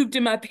 I pooped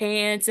in my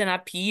pants and I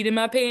peed in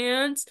my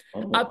pants.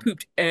 I Oh,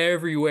 pooped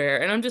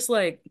everywhere. And I'm just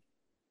like,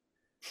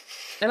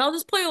 and I'll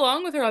just play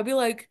along with her. I'll be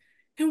like,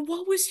 and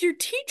what was your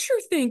teacher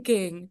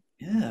thinking?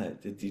 yeah.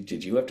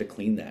 Did you have to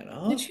clean that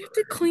Did up? you have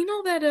to clean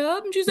all that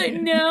up? And she's like,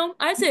 no.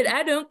 I said,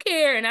 I don't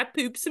care. And I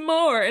pooped some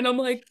more. And I'm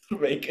like,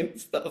 Making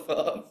stuff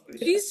up. Yeah.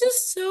 she's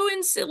just so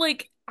insane.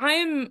 Like,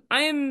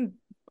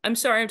 I'm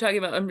sorry, I'm talking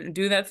about, I'm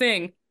doing that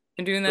thing.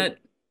 I'm doing that,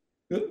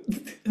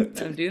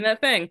 I'm doing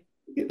that thing.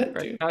 Yeah,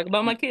 Right. dude. Talk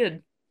about my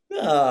kid.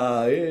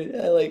 Ah,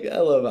 yeah, I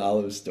love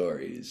Olive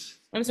stories.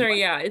 I'm sorry,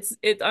 yeah,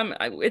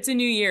 it's a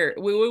new year.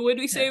 What did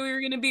we Yeah. say we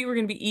were gonna be? We're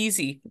gonna be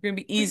easy. We're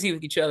gonna be easy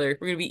with each other.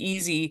 We're gonna be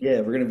easy. Yeah,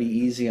 we're gonna be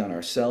easy on We're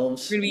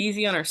ourselves. gonna be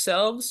easy on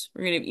ourselves.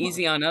 We're gonna be Love,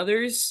 easy on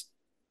others.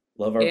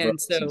 love our And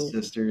brothers and so,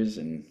 sisters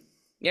and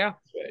yeah,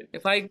 right.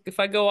 if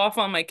I go off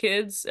on my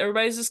kids,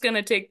 everybody's just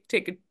gonna take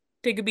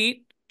a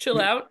beat, chill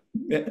out.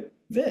 Yeah,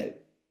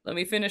 that. Let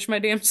me finish my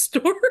damn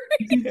story.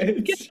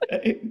 It's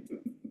right.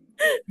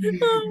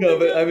 Oh No, my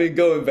but I God. mean,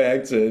 going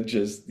back to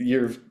just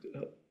your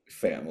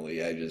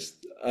family,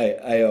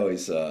 I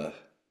always, I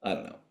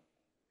don't know.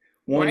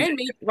 One I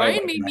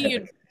wipe my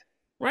head.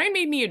 Ryan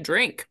made me a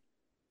drink.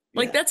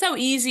 Like Yeah, that's how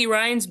easy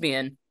Ryan's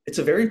being. it's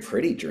a very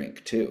pretty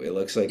drink too. It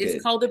looks like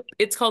it.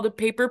 It's called a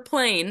paper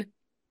plane.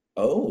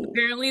 Oh,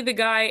 Apparently, the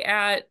guy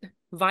at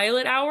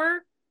Violet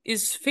Hour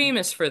is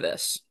famous for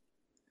this.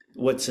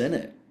 what's in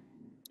it?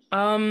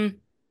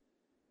 Um,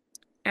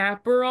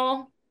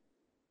 Aperol,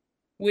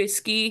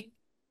 whiskey,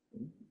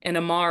 and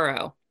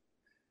Amaro.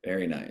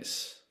 Very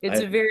nice.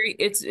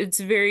 It's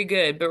very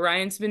good, but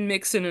Ryan's been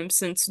mixing them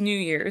since New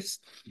Year's.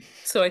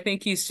 So I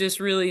think he's just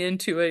really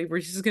into it. We're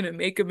just gonna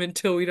make them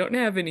until we don't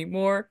have any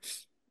more.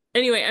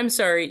 Anyway, I'm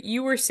sorry.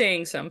 You were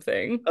saying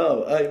something.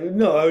 Oh,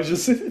 no, I was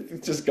just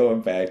just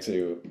going back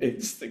to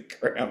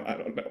Instagram. I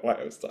don't know why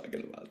I was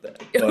talking about that,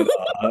 but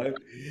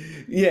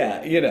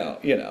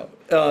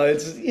yeah,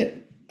 it's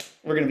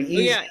we're gonna be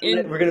easy. Yeah,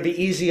 and We're gonna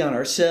be easy on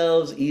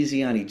ourselves,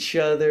 easy on each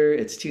other.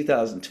 It's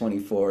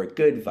 2024.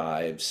 Good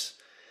vibes.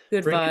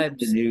 good Bring in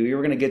the vibes. new.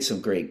 You're gonna get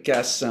some great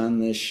guests on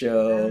this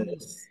show.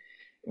 Yes.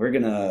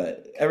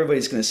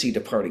 Everybody's gonna see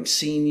Departing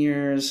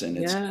Seniors, and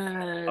it's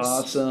Yes.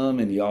 awesome.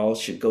 And y'all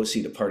should go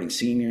see Departing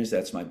Seniors.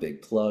 That's my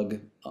big plug.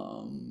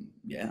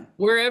 Yeah.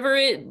 Wherever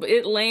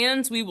it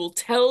lands, we will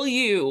tell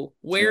you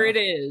where Yeah. it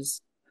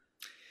is.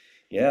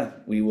 Yeah,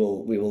 we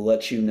will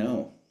let you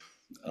know.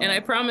 And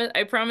Um,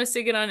 I promise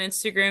to get on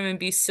Instagram and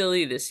be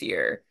silly this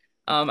year.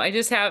 I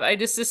just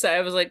decided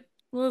I was like,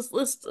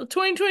 let's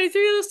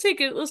 2023,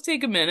 let's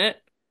take a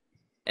minute.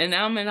 And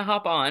now I'm gonna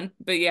hop on.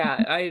 But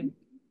yeah, I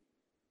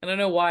don't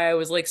know why I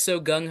was like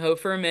so gung ho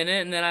for a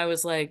minute, and then I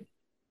was like,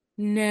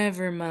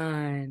 never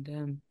mind.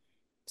 I'm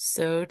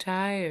so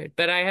tired.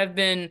 But I have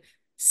been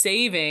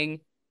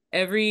saving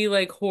every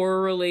like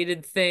horror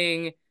related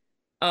thing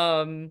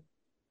um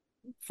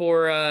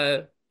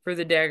for for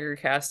the Dagger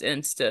Cast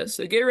Insta.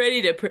 So get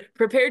ready to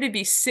prepare to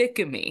be sick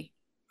of me.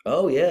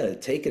 Oh yeah,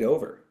 take it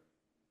over.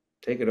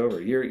 Take it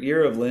over.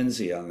 You're of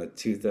Lindsey on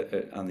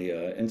the on the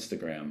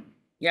Instagram.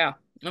 Yeah,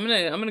 I'm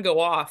gonna go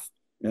off.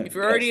 Yeah, If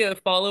you're already yes, a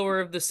follower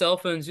of the cell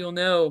phones, you'll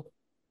know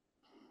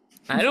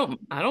I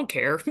don't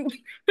care.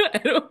 I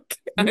don't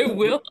I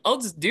will. I'll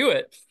just do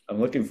it. I'm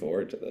looking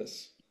forward to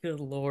this. Good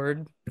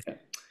Lord. Yeah.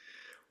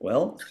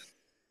 Well,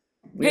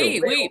 we are Hey,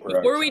 way wait, over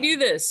our before we do time.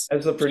 this,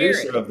 As the share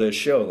producer it. of this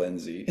show,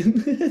 Lindsay.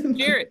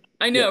 Share it.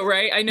 I know, Yes,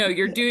 right? I know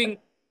you're doing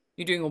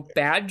a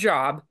bad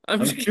job. I'm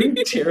I'm just kidding. doing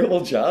a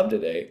terrible job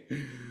today.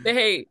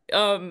 Hey,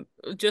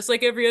 just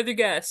like every other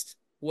guest,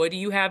 what do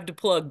you have to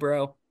plug,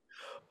 bro?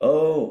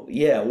 Oh,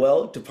 yeah,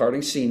 well,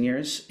 departing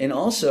seniors. And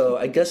also,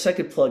 I guess I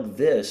could plug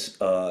this.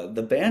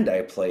 The band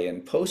I play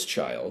in, Post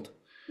Child,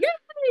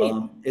 Yay!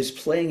 is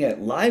playing at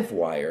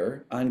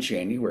Livewire on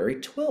January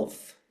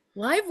 12th.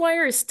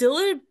 Livewire is still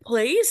in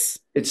place?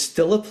 It's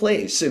still a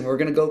place, and we're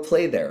gonna go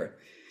play there.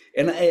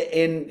 And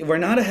we're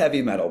not a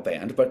heavy metal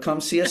band, but come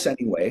see us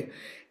anyway.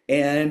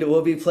 And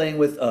we'll be playing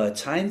with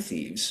Time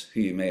Thieves,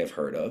 who you may have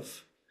heard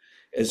of,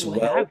 as Oh, I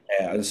well have.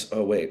 as,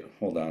 oh wait,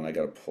 hold on, I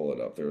gotta pull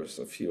it up. There's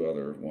a few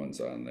other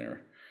ones on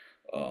there.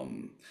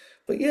 Um,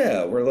 but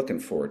yeah, we're looking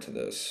forward to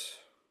this.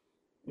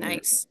 Where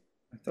Nice.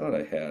 I thought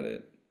I had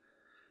it.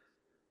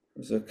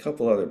 There's a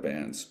couple other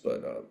bands,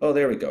 but oh,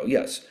 there we go.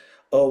 Yes.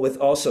 Oh, with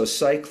also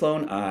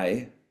Cyclone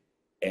Eye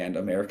and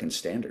American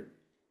Standard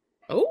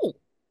Oh,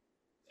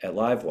 at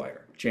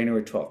Livewire,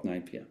 January 12th,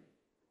 9 p.m.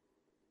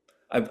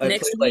 I play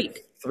next like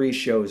week. 3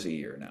 shows a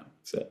year now.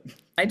 So,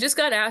 I just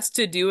got asked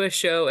to do a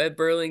show at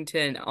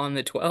Burlington on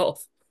the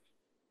 12th.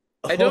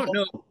 I don't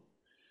know. oh,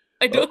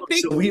 I oh, don't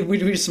think, so we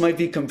just might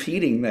be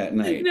competing that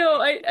night.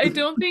 no, I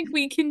don't think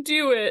we can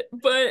do it,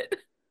 but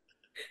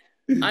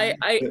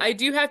I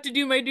do have to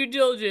do my due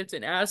diligence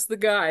and ask the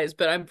guys,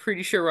 but I'm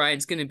pretty sure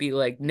Ryan's gonna be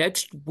like,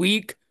 next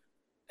week,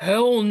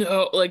 hell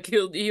no. Like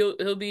he'll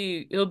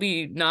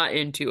be not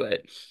into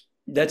it.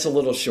 That's a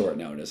little short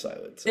notice, I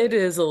would It say.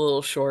 is a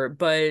little short,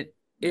 but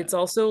Yeah. it's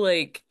also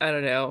like, I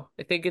don't know.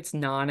 I think it's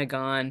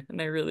Nonagon,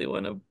 and I really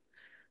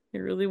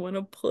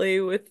wanna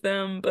play with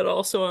them, but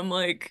also I'm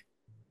like,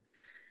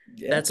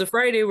 Yeah. that's a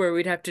Friday where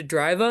we'd have to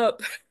drive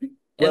up and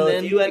Well,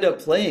 if then you end like up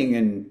playing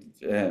and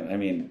I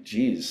mean,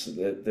 geez,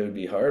 that would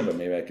be hard, but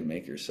maybe I can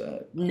make your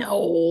set.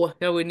 no,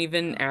 I wouldn't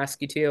even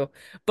ask you to.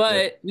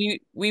 Yeah. But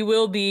we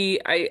will be.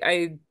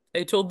 I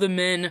told the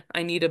men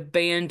I need a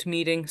band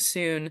meeting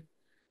soon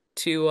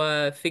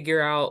to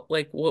figure out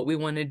like what we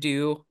want to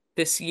do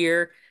this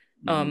year.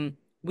 Mhm.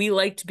 We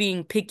liked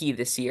being picky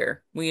this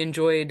year. We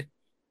enjoyed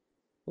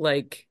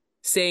like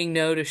saying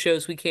no to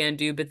shows we can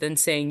do, but then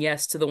saying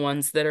yes to the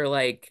ones that are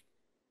like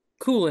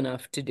cool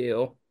enough to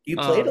do. You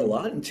played a Um,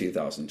 lot in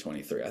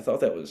 2023. I thought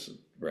that was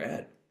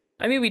rad.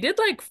 I mean, we did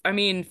like, I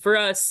mean, for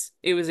us,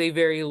 it was a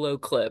very low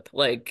clip.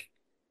 Like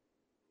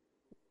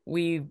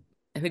we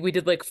I think we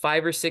did like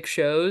 5 or 6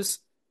 shows.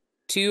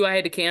 Two I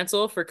had to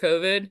cancel for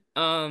COVID.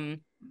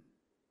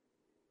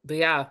 But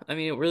yeah, I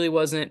mean it really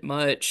wasn't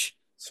much.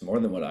 It's more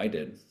than what I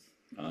did,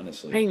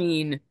 honestly. I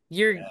mean,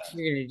 you're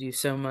gonna do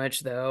so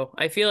much though.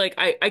 I feel like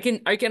I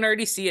can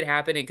already see it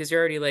happening because you're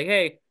already like,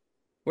 hey,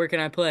 where can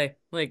I play?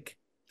 Like,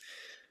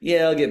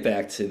 Yeah, I'll get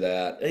back to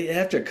that.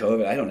 After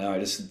COVID, I don't know. I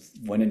just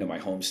went into my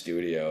home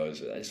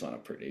studios. I just want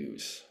to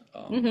produce.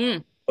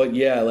 mm-hmm. But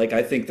yeah, like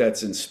I think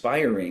that's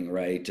inspiring,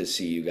 right? To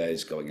see you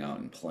guys going out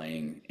and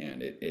playing.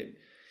 And it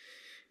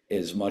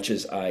as much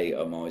as I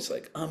am always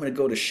like, I'm gonna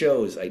go to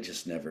shows, I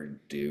just never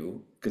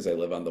do because I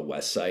live on the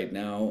west side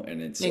now,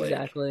 and it's like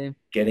Exactly.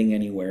 getting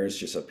anywhere is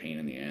just a pain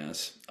in the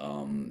ass.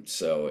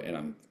 So and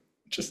I'm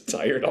just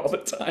tired all the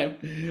time.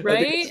 I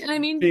think Right? it's I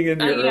mean, being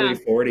in your early yeah.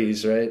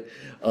 40s, right?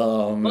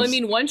 Well, I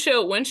mean, one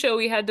show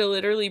we had to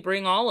literally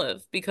bring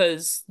Olive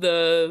because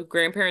the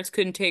grandparents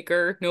couldn't take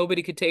her,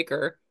 nobody could take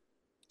her.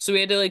 So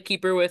we had to like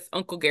keep her with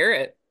Uncle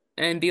Garrett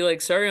and be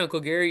like, sorry,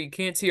 Uncle Garrett, you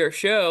can't see our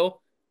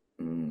show,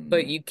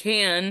 but Mm. you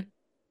can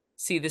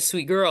see the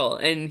sweet girl.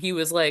 And he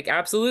was like,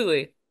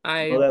 absolutely.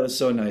 Well, that was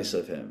so nice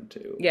of him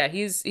too. Yeah,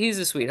 he's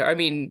a sweetheart. I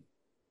mean,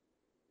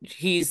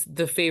 he's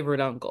the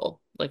favorite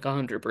uncle, like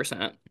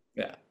 100%.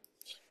 Yeah.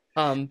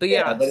 But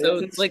Yeah, yeah, but so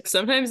it's like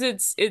sometimes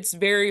it's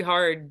very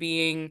hard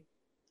being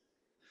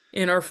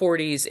in our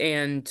 40s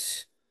and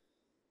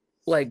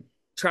like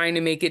trying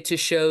to make it to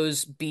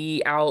shows,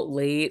 be out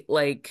late.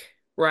 Like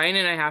Ryan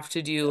and I have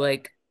to do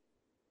like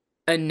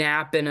a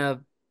nap and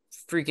a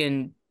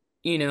freaking,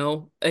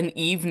 an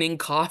evening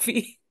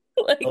coffee.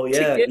 oh Like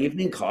to yeah, get,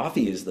 evening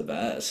coffee is the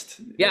best.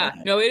 Yeah.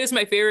 yeah, no, it is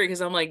my favorite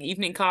because I'm like,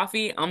 evening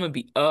coffee, I'm gonna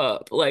be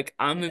up. Like,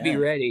 I'm gonna be Yeah.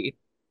 ready.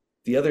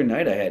 The other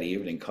night I had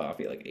evening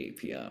coffee like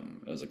 8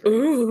 p.m. It was a great.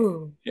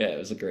 Ooh. Yeah, it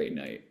was a great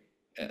night.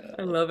 I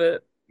Uh, love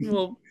it.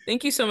 Well,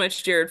 thank you so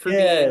much, Jared, for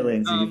yeah,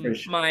 being Lindsay, for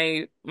sure.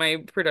 my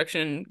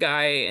production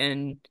guy,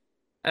 and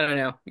I don't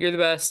know, you're the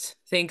best.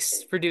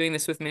 Thanks for doing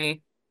this with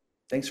me.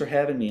 Thanks for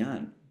having me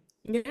on.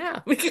 Yeah.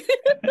 All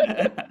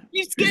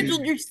You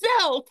scheduled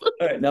yourself.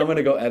 right, now I'm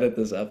gonna go edit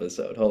this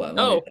episode. Hold on, let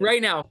me. Oh,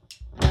 right now.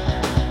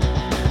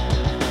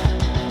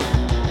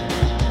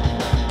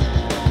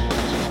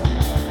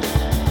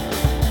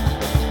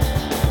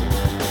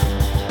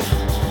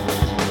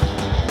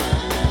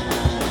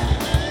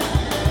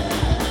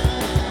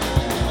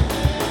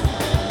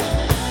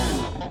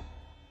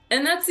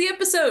 And that's the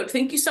episode.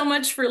 Thank you so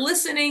much for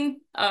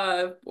listening,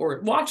 or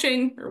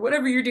watching, or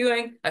whatever you're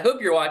doing. I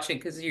hope you're watching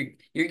because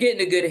you're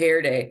getting a good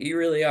hair day. You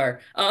really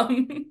are.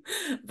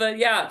 But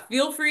yeah,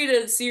 feel free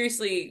to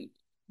seriously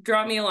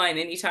drop me a line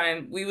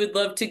anytime. We would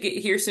love to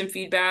hear some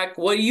feedback.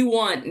 What do you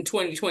want in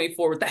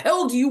 2024? What the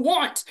hell do you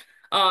want?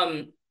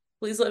 Um,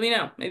 Please let me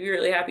know. Maybe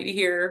really happy to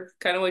hear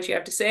kind of what you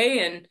have to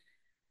say. And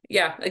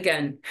yeah,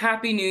 again,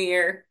 Happy New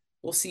Year.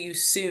 We'll see you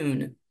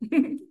soon.